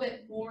a little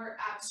bit more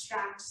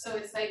abstract. So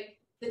it's like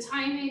the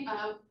timing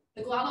of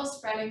the glottal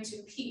spreading to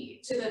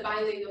P, to the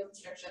bilabial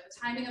constriction, the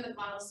timing of the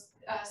glottal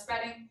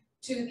spreading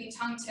to the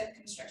tongue tip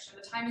constriction,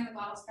 the timing of the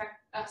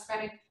glottal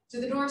spreading to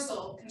the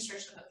dorsal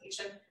constriction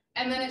location.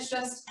 And then it's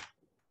just,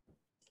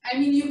 I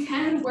mean, you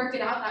can work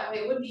it out that way.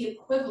 It would be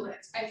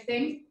equivalent, I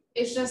think.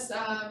 It's just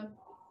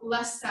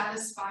less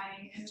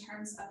satisfying in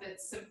terms of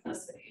its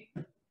simplicity,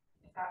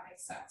 if that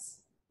makes sense.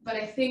 But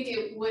I think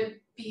it would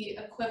be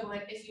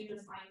equivalent if you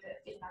defined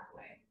it in that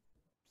way.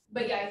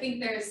 But yeah, I think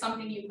there is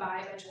something you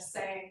buy by just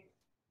saying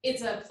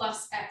it's a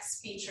plus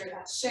X feature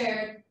that's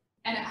shared,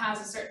 and it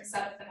has a certain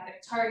set of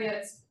phonetic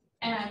targets,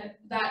 and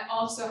that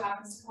also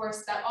happens, of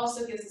course, that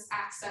also gives us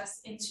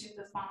access into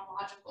the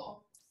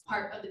phonological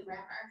part of the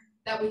grammar,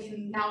 that we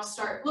can now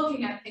start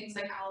looking at things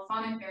like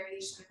allophonic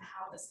variation and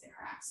how this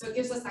interacts. So it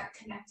gives us that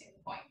connecting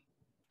point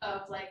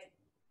of like,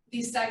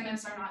 these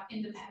segments are not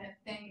independent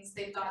things,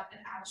 they've got an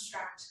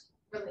abstract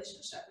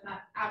relationship, and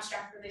that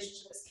abstract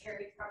relationship is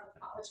carried from the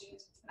phonology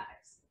into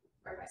phonetics,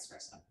 or vice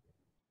versa.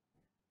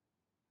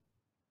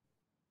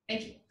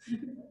 Thank you.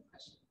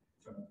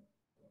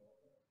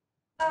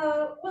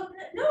 Well,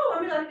 no,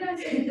 I mean, I think I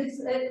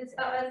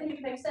think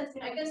it makes sense. I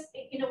mean, I guess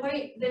in a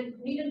way, they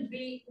needn't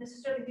be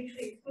necessarily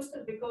mutually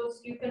exclusive,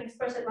 because you can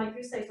express it, like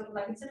you say, sort of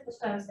like in simple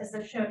terms, as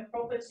a shared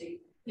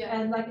property. Yeah.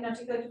 And like in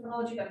articulated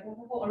phonology, like a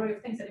whole array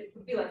of things that it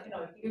could be like, you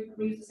know, you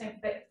could use the same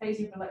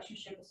phasing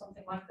relationship or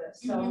something like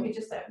this. So it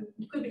just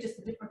it could be just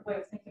a different way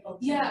of thinking about.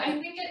 Yeah, I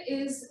think it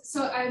is.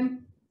 So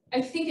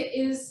I think it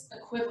is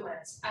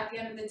equivalent at the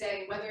end of the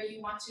day, whether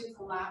you want to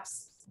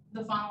collapse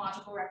the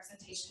phonological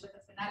representation with the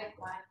phonetic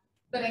one.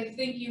 But I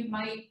think you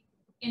might,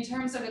 in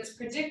terms of its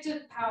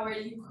predictive power,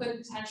 you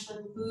could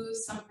potentially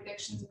lose some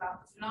predictions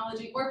about the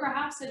phonology, or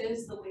perhaps it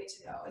is the way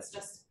to go. It's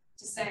just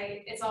to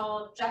say it's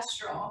all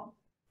gestural.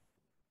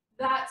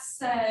 That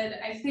said,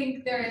 I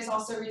think there is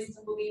also reason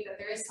to believe that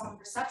there is some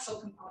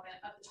perceptual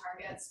component of the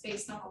targets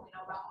based on what we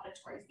know about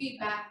auditory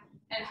feedback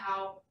and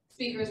how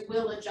speakers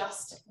will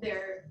adjust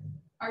their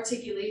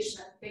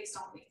articulation based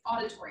on the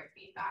auditory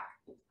feedback.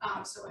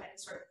 So any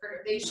sort of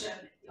perturbation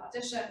in the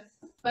audition.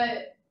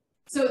 But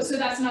so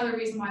that's another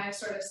reason why I've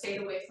sort of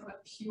stayed away from a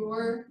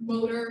pure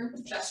motor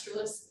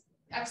gestureless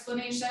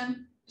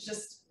explanation. It's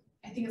just,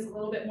 I think it's a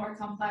little bit more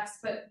complex,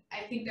 but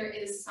I think there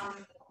is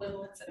some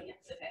equivalence at the end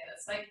of the day.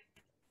 That's like,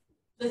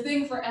 the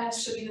thing for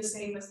S should be the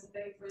same as the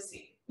thing for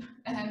Z.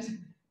 And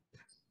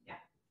yeah,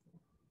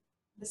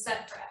 the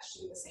set for S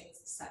should be the same as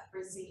the set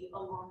for Z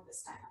along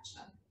this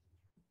dimension.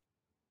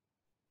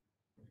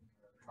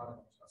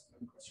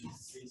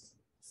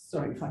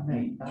 Sorry, if I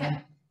may.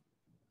 Yeah.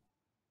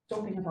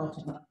 Talking about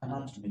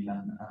anatomy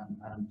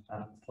and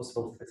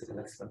possible physical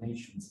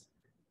explanations,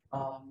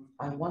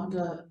 I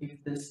wonder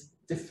if this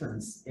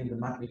difference in the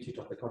magnitude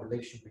of the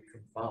correlation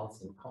between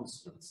vowels and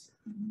consonants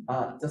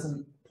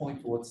doesn't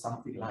point towards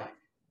something like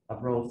a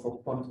role for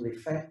quantal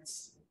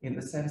effects, in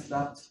the sense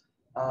that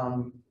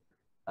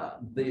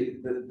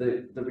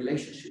the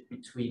relationship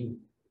between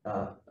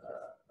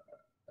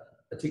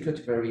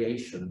articulative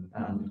variation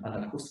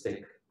and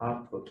acoustic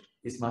output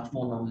is much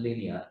more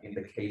nonlinear in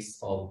the case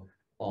of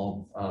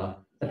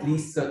at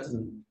least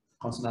certain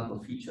consonantal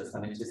features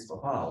than it is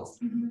for vowels.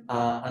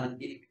 And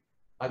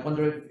I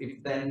wonder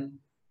if then,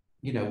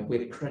 you know,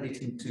 we're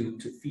crediting to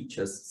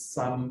features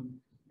some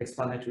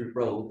explanatory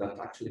role that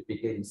actually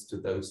begins to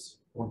those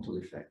quantal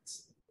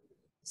effects.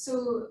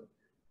 So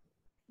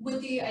would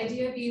the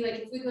idea be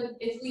like,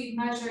 if we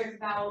measured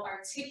vowel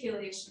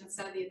articulation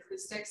instead of the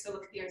acoustics, so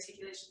look at the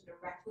articulation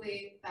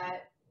directly,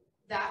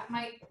 that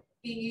might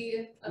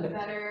be a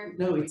better.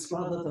 No, it's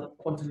rather the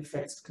quantum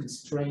effects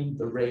constrain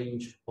the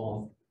range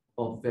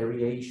of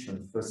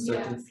variation for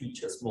certain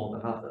features more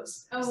than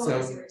others. Oh,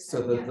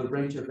 so the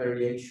range of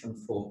variation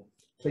for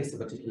place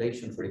of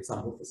articulation, for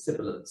example, for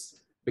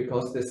sibilants,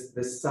 because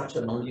there's such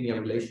a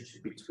nonlinear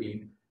relationship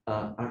between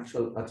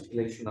actual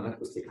articulation and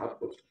acoustic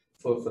output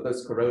for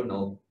those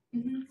coronal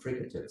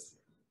fricatives,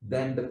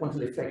 then the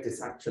quantum effect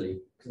is actually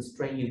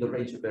constraining the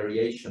range of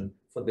variation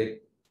for the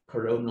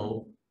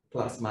coronal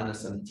plus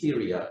minus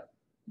anterior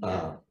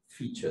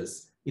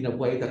features in a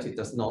way that it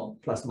does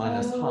not plus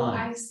minus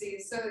high. I see.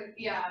 So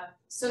yeah,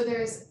 so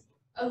there's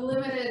a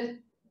limited,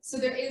 so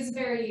there is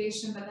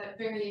variation, but that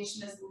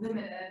variation is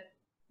limited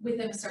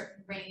within a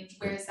certain range,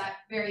 whereas that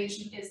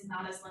variation is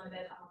not as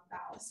limited among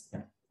vowels.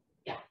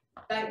 Yeah,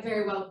 that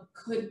very well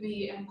could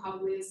be and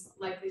probably is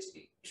likely to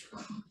be true.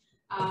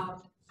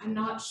 I'm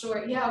not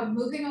sure. Yeah,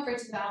 moving over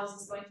to vowels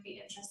is going to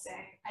be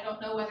interesting. I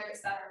don't know whether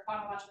it's that our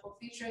phonological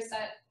feature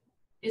set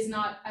is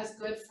not as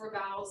good for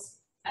vowels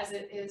as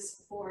it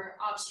is for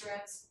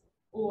obstruents,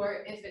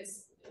 or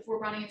if we're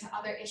running into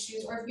other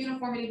issues, or if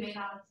uniformity may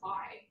not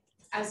apply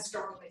as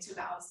strongly to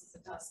vowels as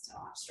it does to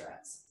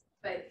obstruents.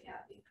 But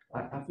yeah.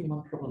 I think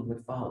one problem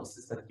with vowels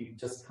is that you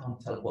just can't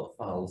tell what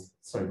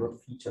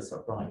features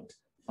are right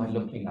by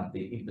looking at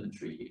the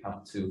inventory. You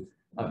have to,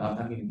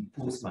 I mean,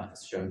 Poolsma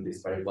has shown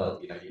this very well.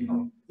 You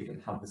know, you can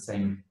have the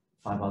same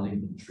 5-vowel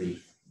inventory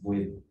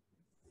with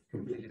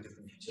completely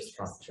different feature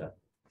structure.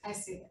 I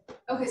see.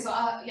 Okay, so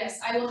yes,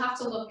 I will have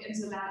to look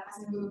into that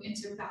as I move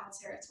into vowel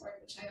territory,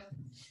 which I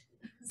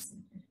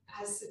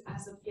have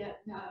as of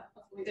yet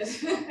avoided.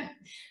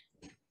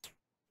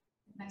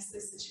 Nicely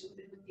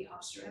situated with the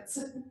obstruents.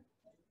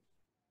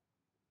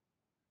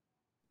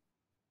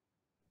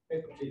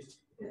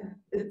 Yeah,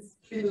 it's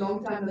been a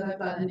long time that I've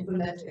done any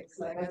phonetics,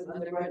 like as an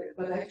undergraduate,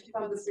 but I actually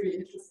found this really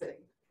interesting.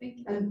 Thank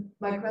you. And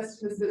my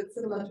question is a bit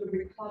similar to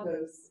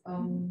Ricardo's.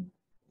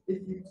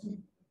 If you keep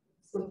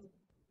sort of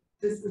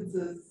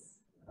distances,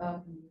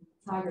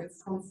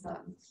 targets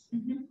constant,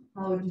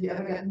 how do you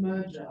ever get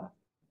merger?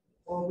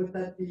 Or would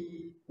that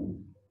be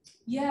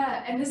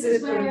Yeah, and this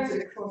is where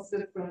across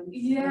different?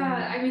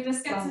 I mean,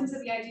 this gets into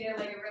the idea,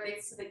 like it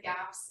relates to the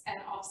gaps and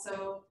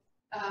also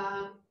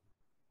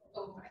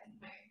oh, I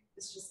think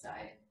this just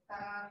died.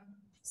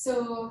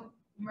 So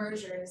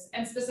mergers,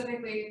 and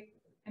specifically,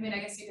 I mean, I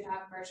guess you could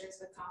have mergers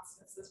with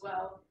constants as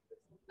well.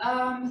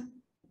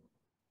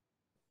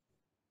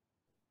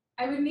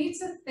 I would need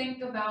to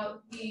think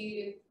about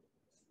the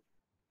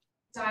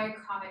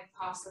diachronic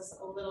process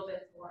a little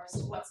bit more, so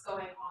what's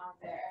going on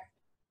there.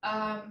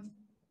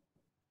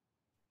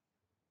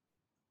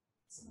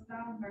 So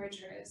vowel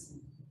mergers.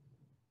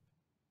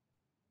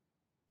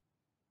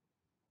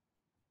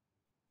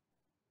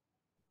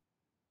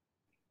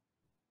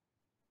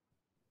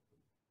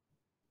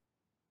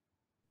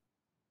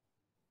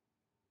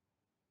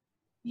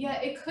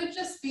 Yeah, it could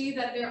just be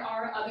that there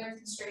are other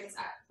constraints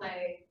at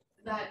play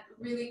that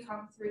really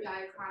come through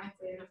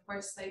diachronically, and of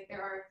course, like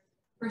there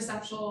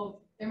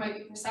might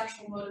be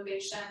perceptual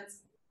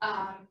motivations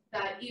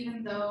that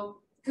even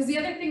though, because the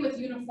other thing with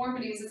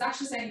uniformity is it's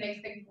actually saying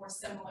make things more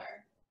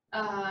similar,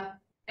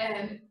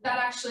 and that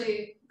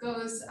actually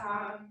goes,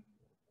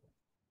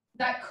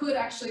 that could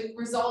actually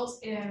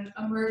result in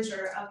a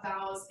merger of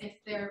vowels if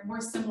they're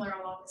more similar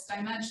along this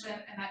dimension,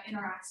 and that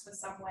interacts with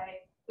some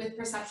way with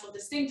perceptual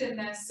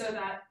distinctiveness, so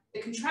that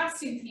the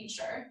contrasting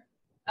feature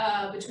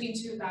between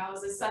two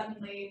vowels is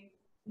suddenly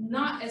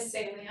not as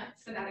salient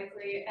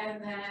phonetically,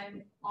 and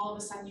then all of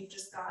a sudden you've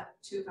just got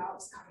two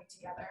vowels coming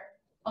together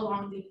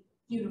along the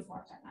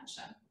uniform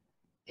dimension.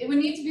 It would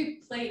need to be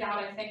played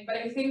out, I think, but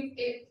I think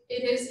it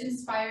is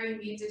inspiring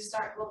me to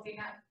start looking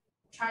at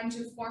trying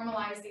to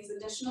formalize these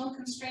additional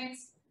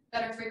constraints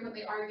that are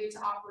frequently argued to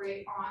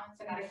operate on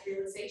phonetic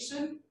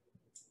realization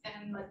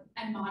and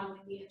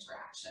modeling the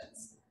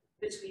interactions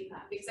between them,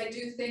 because I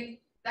do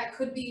think that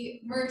could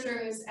be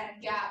mergers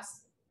and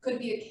gaps could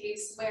be a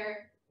case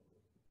where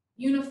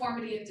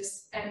uniformity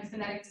and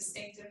phonetic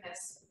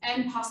distinctiveness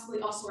and possibly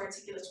also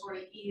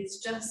articulatory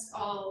ease just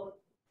all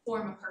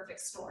form a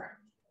perfect storm,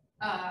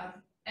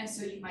 and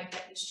so you might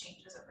get these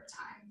changes over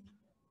time.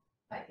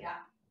 But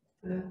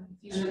and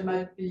it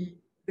might be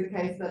the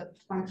case that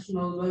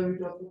functional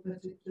load of a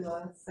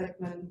particular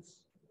segment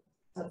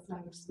that's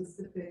language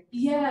specific.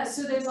 Yeah,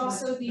 so there's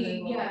also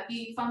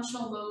the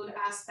functional load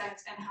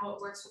aspect and how it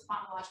works with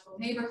phonological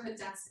neighborhood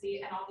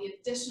density and all the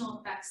additional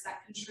effects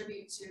that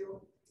contribute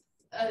to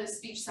a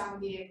speech sound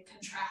being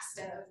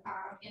contrastive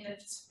in a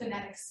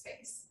phonetic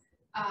space.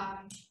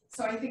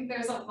 So I think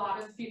there's a lot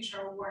of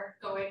future work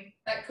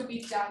that could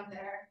be done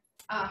there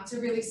to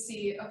really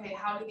see, okay,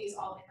 how do these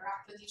all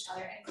interact with each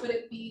other? And could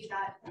it be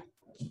that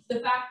the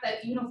fact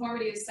that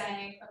uniformity is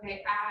saying,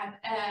 okay,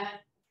 add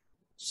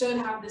should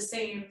have the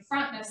same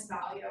frontness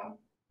value,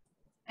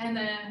 and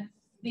then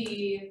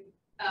the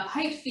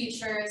height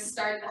features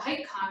the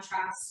height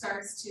contrast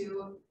starts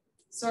to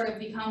sort of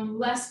become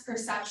less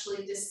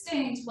perceptually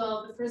distinct.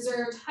 Well, the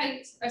preserved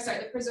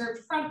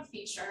preserved front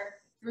feature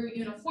through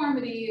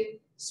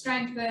uniformity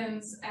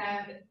strengthens,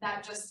 and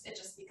it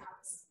just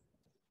becomes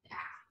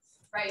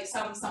right,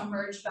 some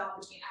merge value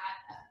between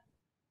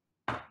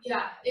and.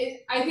 Yeah,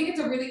 I think it's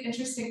a really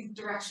interesting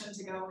direction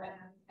to go in,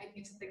 and I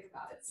need to think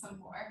about it some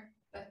more.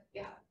 But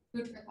yeah,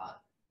 food for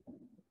thought.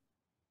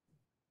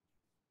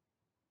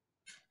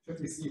 Should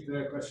we see if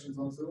there are questions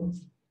on Zoom?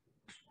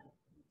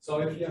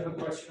 So if you have a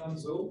question on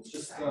Zoom,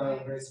 just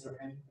raise your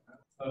hand.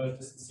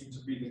 Doesn't seem to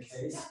be the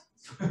case.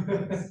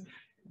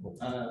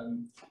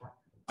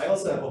 I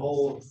also have a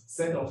whole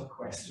set of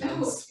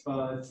questions,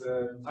 but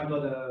I'm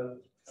not a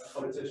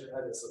politician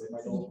either, so they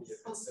might all be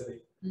a bit silly.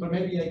 But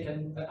maybe I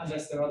can,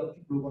 unless there are other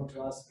people who want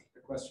to ask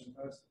the question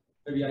first,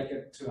 maybe I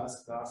get to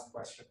ask the last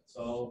question.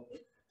 So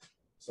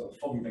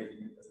formulating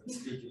it as I'm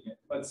speaking it.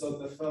 But so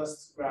the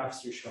first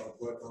graphs you showed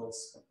were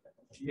those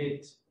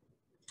mid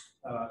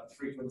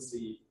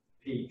frequency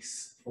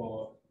peaks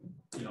for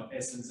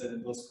S and Z,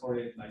 and those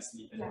correlate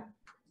nicely.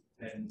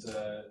 And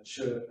sh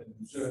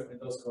and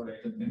those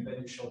correlate. And then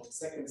you showed the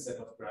second set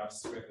of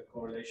graphs where the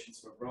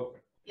correlations were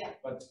broken. Yeah.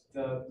 But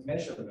the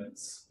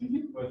measurements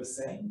were the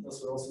same.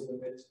 Those were also the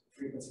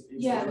mid-frequency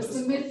peaks. Yeah, it was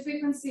the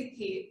mid-frequency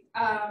peak.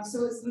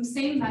 So it's the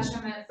same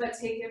measurement, but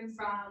taken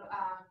from,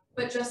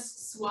 but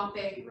just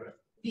swapping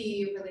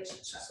the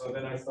relationship. So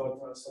then I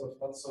thought, sort of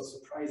not so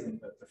surprising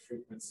that the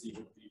frequency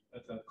would be,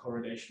 that the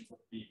correlation would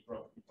be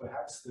broken.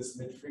 Perhaps this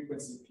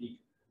mid-frequency peak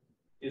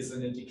is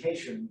an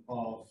indication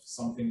of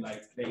something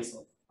like place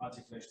of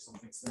articulation,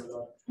 something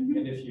similar.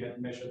 And if you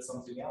had measured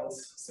something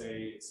else,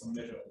 say some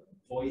measure of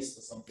voice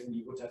or something,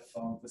 you would have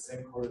found the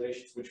same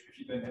correlations, which if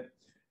you then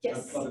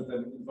had plotted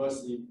them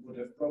inversely, would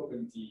have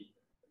broken the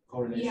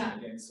correlation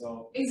again.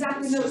 So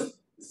exactly. No.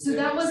 So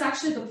that was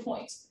actually the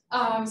point.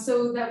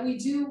 So that we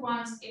do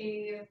want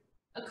a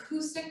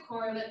acoustic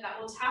correlate that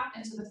will tap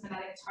into the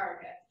phonetic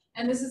target.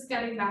 And this is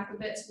getting back a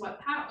bit to what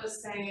Pat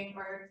was saying,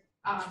 or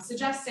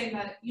suggesting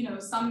that, you know,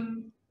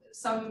 some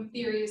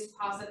theories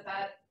posit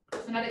that the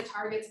phonetic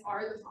targets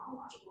are the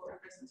phonological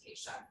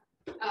representation.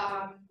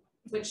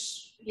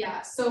 Which,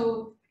 yeah,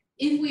 so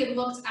if we had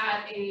looked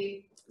at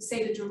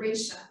say the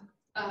duration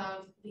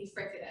of the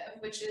fricative,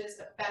 which is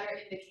a better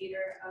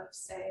indicator of,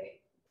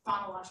 say,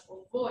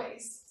 phonological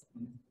voice,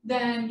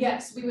 then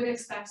yes, we would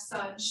expect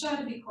sa and sha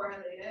to be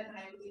correlated, and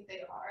I believe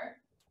they are,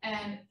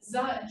 and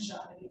za and ja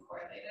to be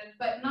correlated,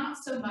 but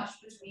not so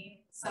much between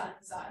sa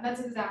and za, and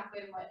that's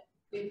exactly what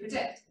we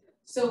predict.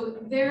 So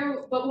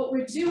but what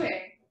we're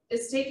doing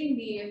is taking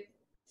the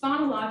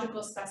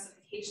phonological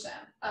specification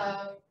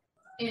of,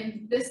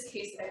 in this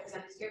case that I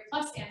presented here,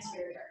 plus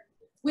anterior,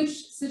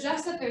 which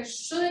suggests that there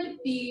should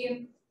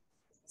be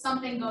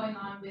something going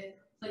on with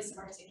place of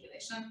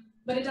articulation,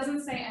 but it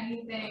doesn't say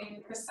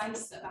anything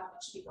precise about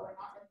what should be going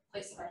on with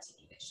place of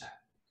articulation.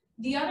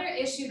 The other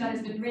issue that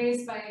has been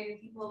raised by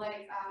people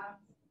like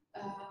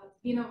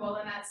Bino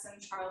Volanets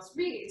and Charles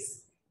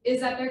Rees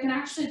is that there can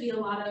actually be a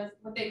lot of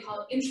what they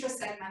call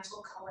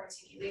intrasegmental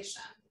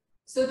co-articulation.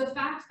 So the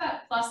fact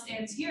that plus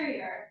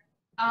anterior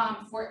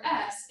for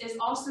S is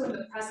also in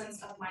the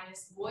presence of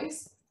minus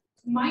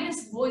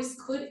voice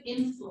could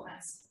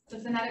influence the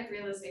phonetic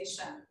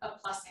realization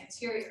of plus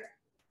anterior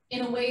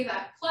in a way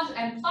that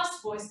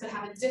plus voice could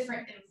have a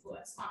different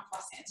influence on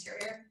plus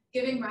anterior,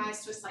 giving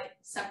rise to a slight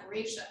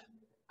separation.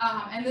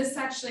 And this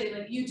actually,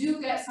 like, you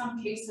do get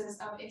some cases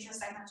of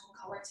intrasegmental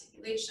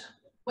co-articulation.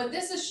 What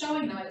this is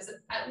showing, though, is that,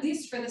 at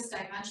least for this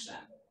dimension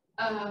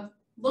of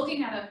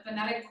looking at a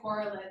phonetic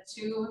correlate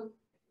to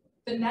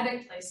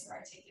phonetic place of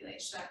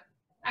articulation,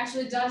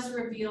 actually does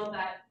reveal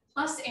that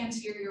plus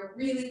anterior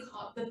really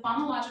the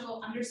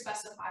phonological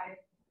underspecified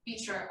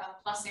feature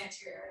of plus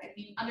anterior, I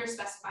mean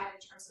underspecified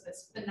in terms of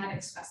its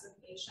phonetic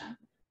specification,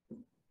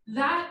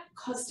 that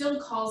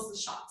still calls the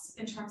shots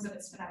in terms of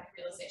its phonetic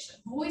realization.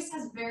 Voice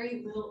has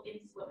very little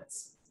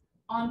influence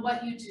on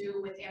what you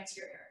do with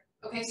anterior.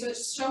 Okay, so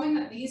it's showing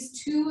that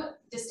these two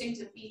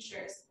distinctive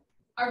features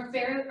are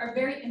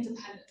very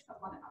independent of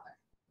one another.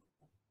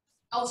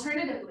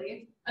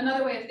 Alternatively,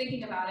 another way of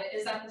thinking about it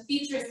is that the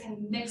features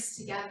can mix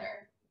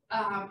together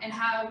and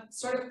have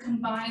sort of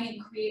combine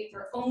and create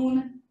their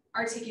own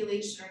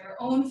articulation or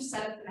their own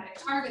set of phonetic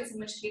targets, in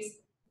which case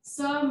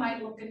sa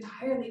might look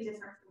entirely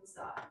different from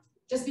za,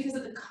 just because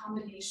of the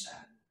combination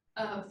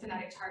of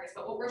phonetic targets.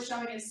 But what we're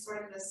showing is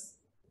sort of this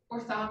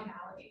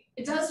orthogonality.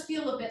 It does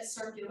feel a bit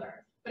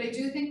circular, but I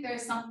do think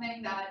there's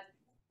something that,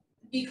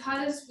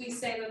 because we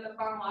say that the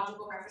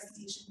phonological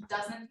representation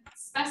doesn't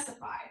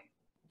specify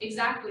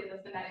exactly the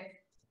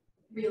phonetic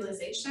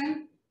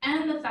realization,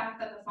 and the fact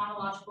that the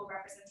phonological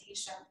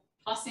representation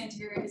plus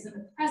anterior is in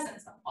the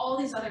presence of all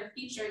these other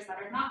features that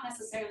are not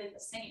necessarily the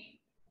same,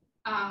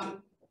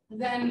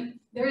 then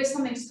there is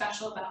something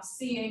special about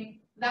seeing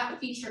that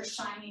feature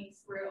shining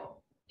through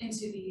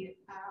into the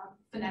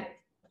phonetic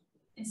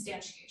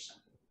instantiation.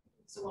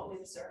 So what we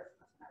observe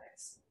in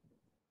phonetics.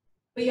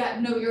 But yeah,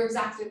 no, you're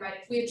exactly right.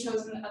 If we had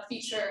chosen a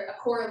feature, a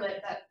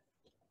correlate that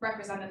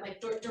represented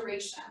like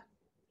duration,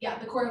 yeah,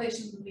 the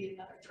correlations would be in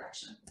the other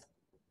direction.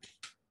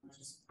 I'm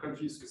just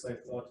confused because I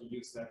thought you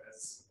used that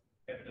as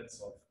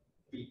evidence of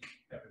weak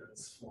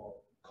evidence for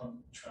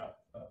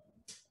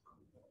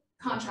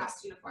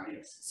contrast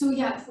uniformity. So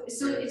yeah,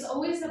 so it's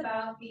always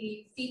about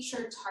the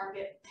feature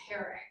target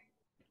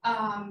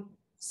pairing.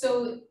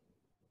 So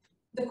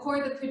the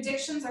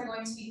predictions are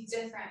going to be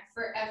different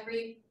for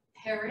every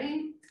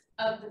pairing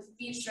of the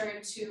feature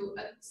to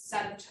a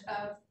set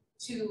of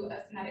to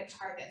a phonetic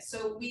target.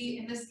 So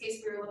in this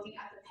case, we were looking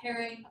at the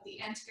pairing of the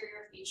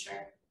anterior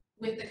feature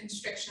with the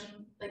constriction,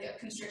 like a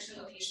constriction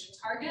location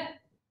target.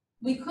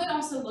 We could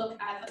also look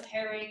at the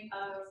pairing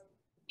of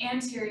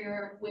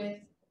anterior with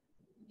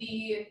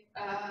the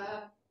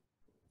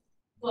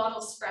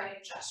glottal spreading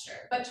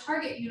gesture, but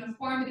target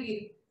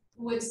uniformity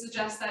would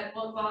suggest that,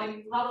 well,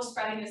 glottal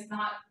spreading is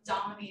not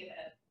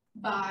dominated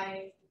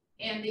by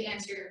the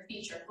anterior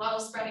feature. Glottal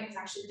spreading is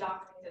actually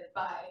dominated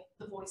by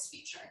the voice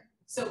feature.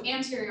 So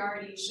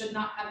anteriority should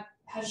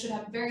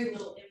have very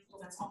little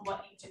influence on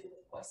what you do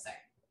with voicing.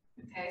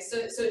 Okay, so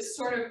it's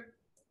sort of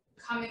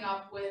coming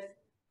up with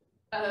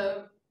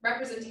a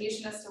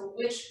representation as to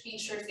which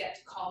features get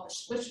to call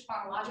which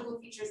phonological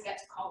features get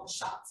to call the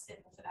shots in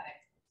the phonetic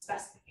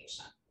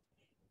specification.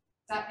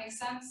 Does that make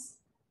sense?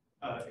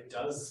 It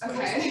does.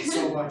 Okay. It's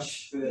so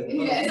much.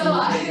 Yeah, it's a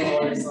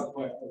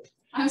lot.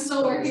 I'm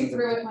still working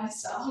through it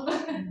myself.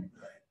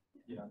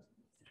 Yeah.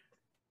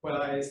 Well,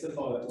 I still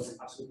thought that was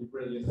absolutely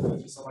brilliant.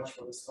 Thank you so much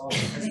for this talk. I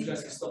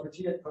suggest we stop it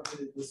here and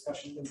continue the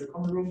discussion in the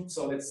common room.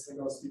 So let's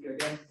thank our speaker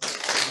again.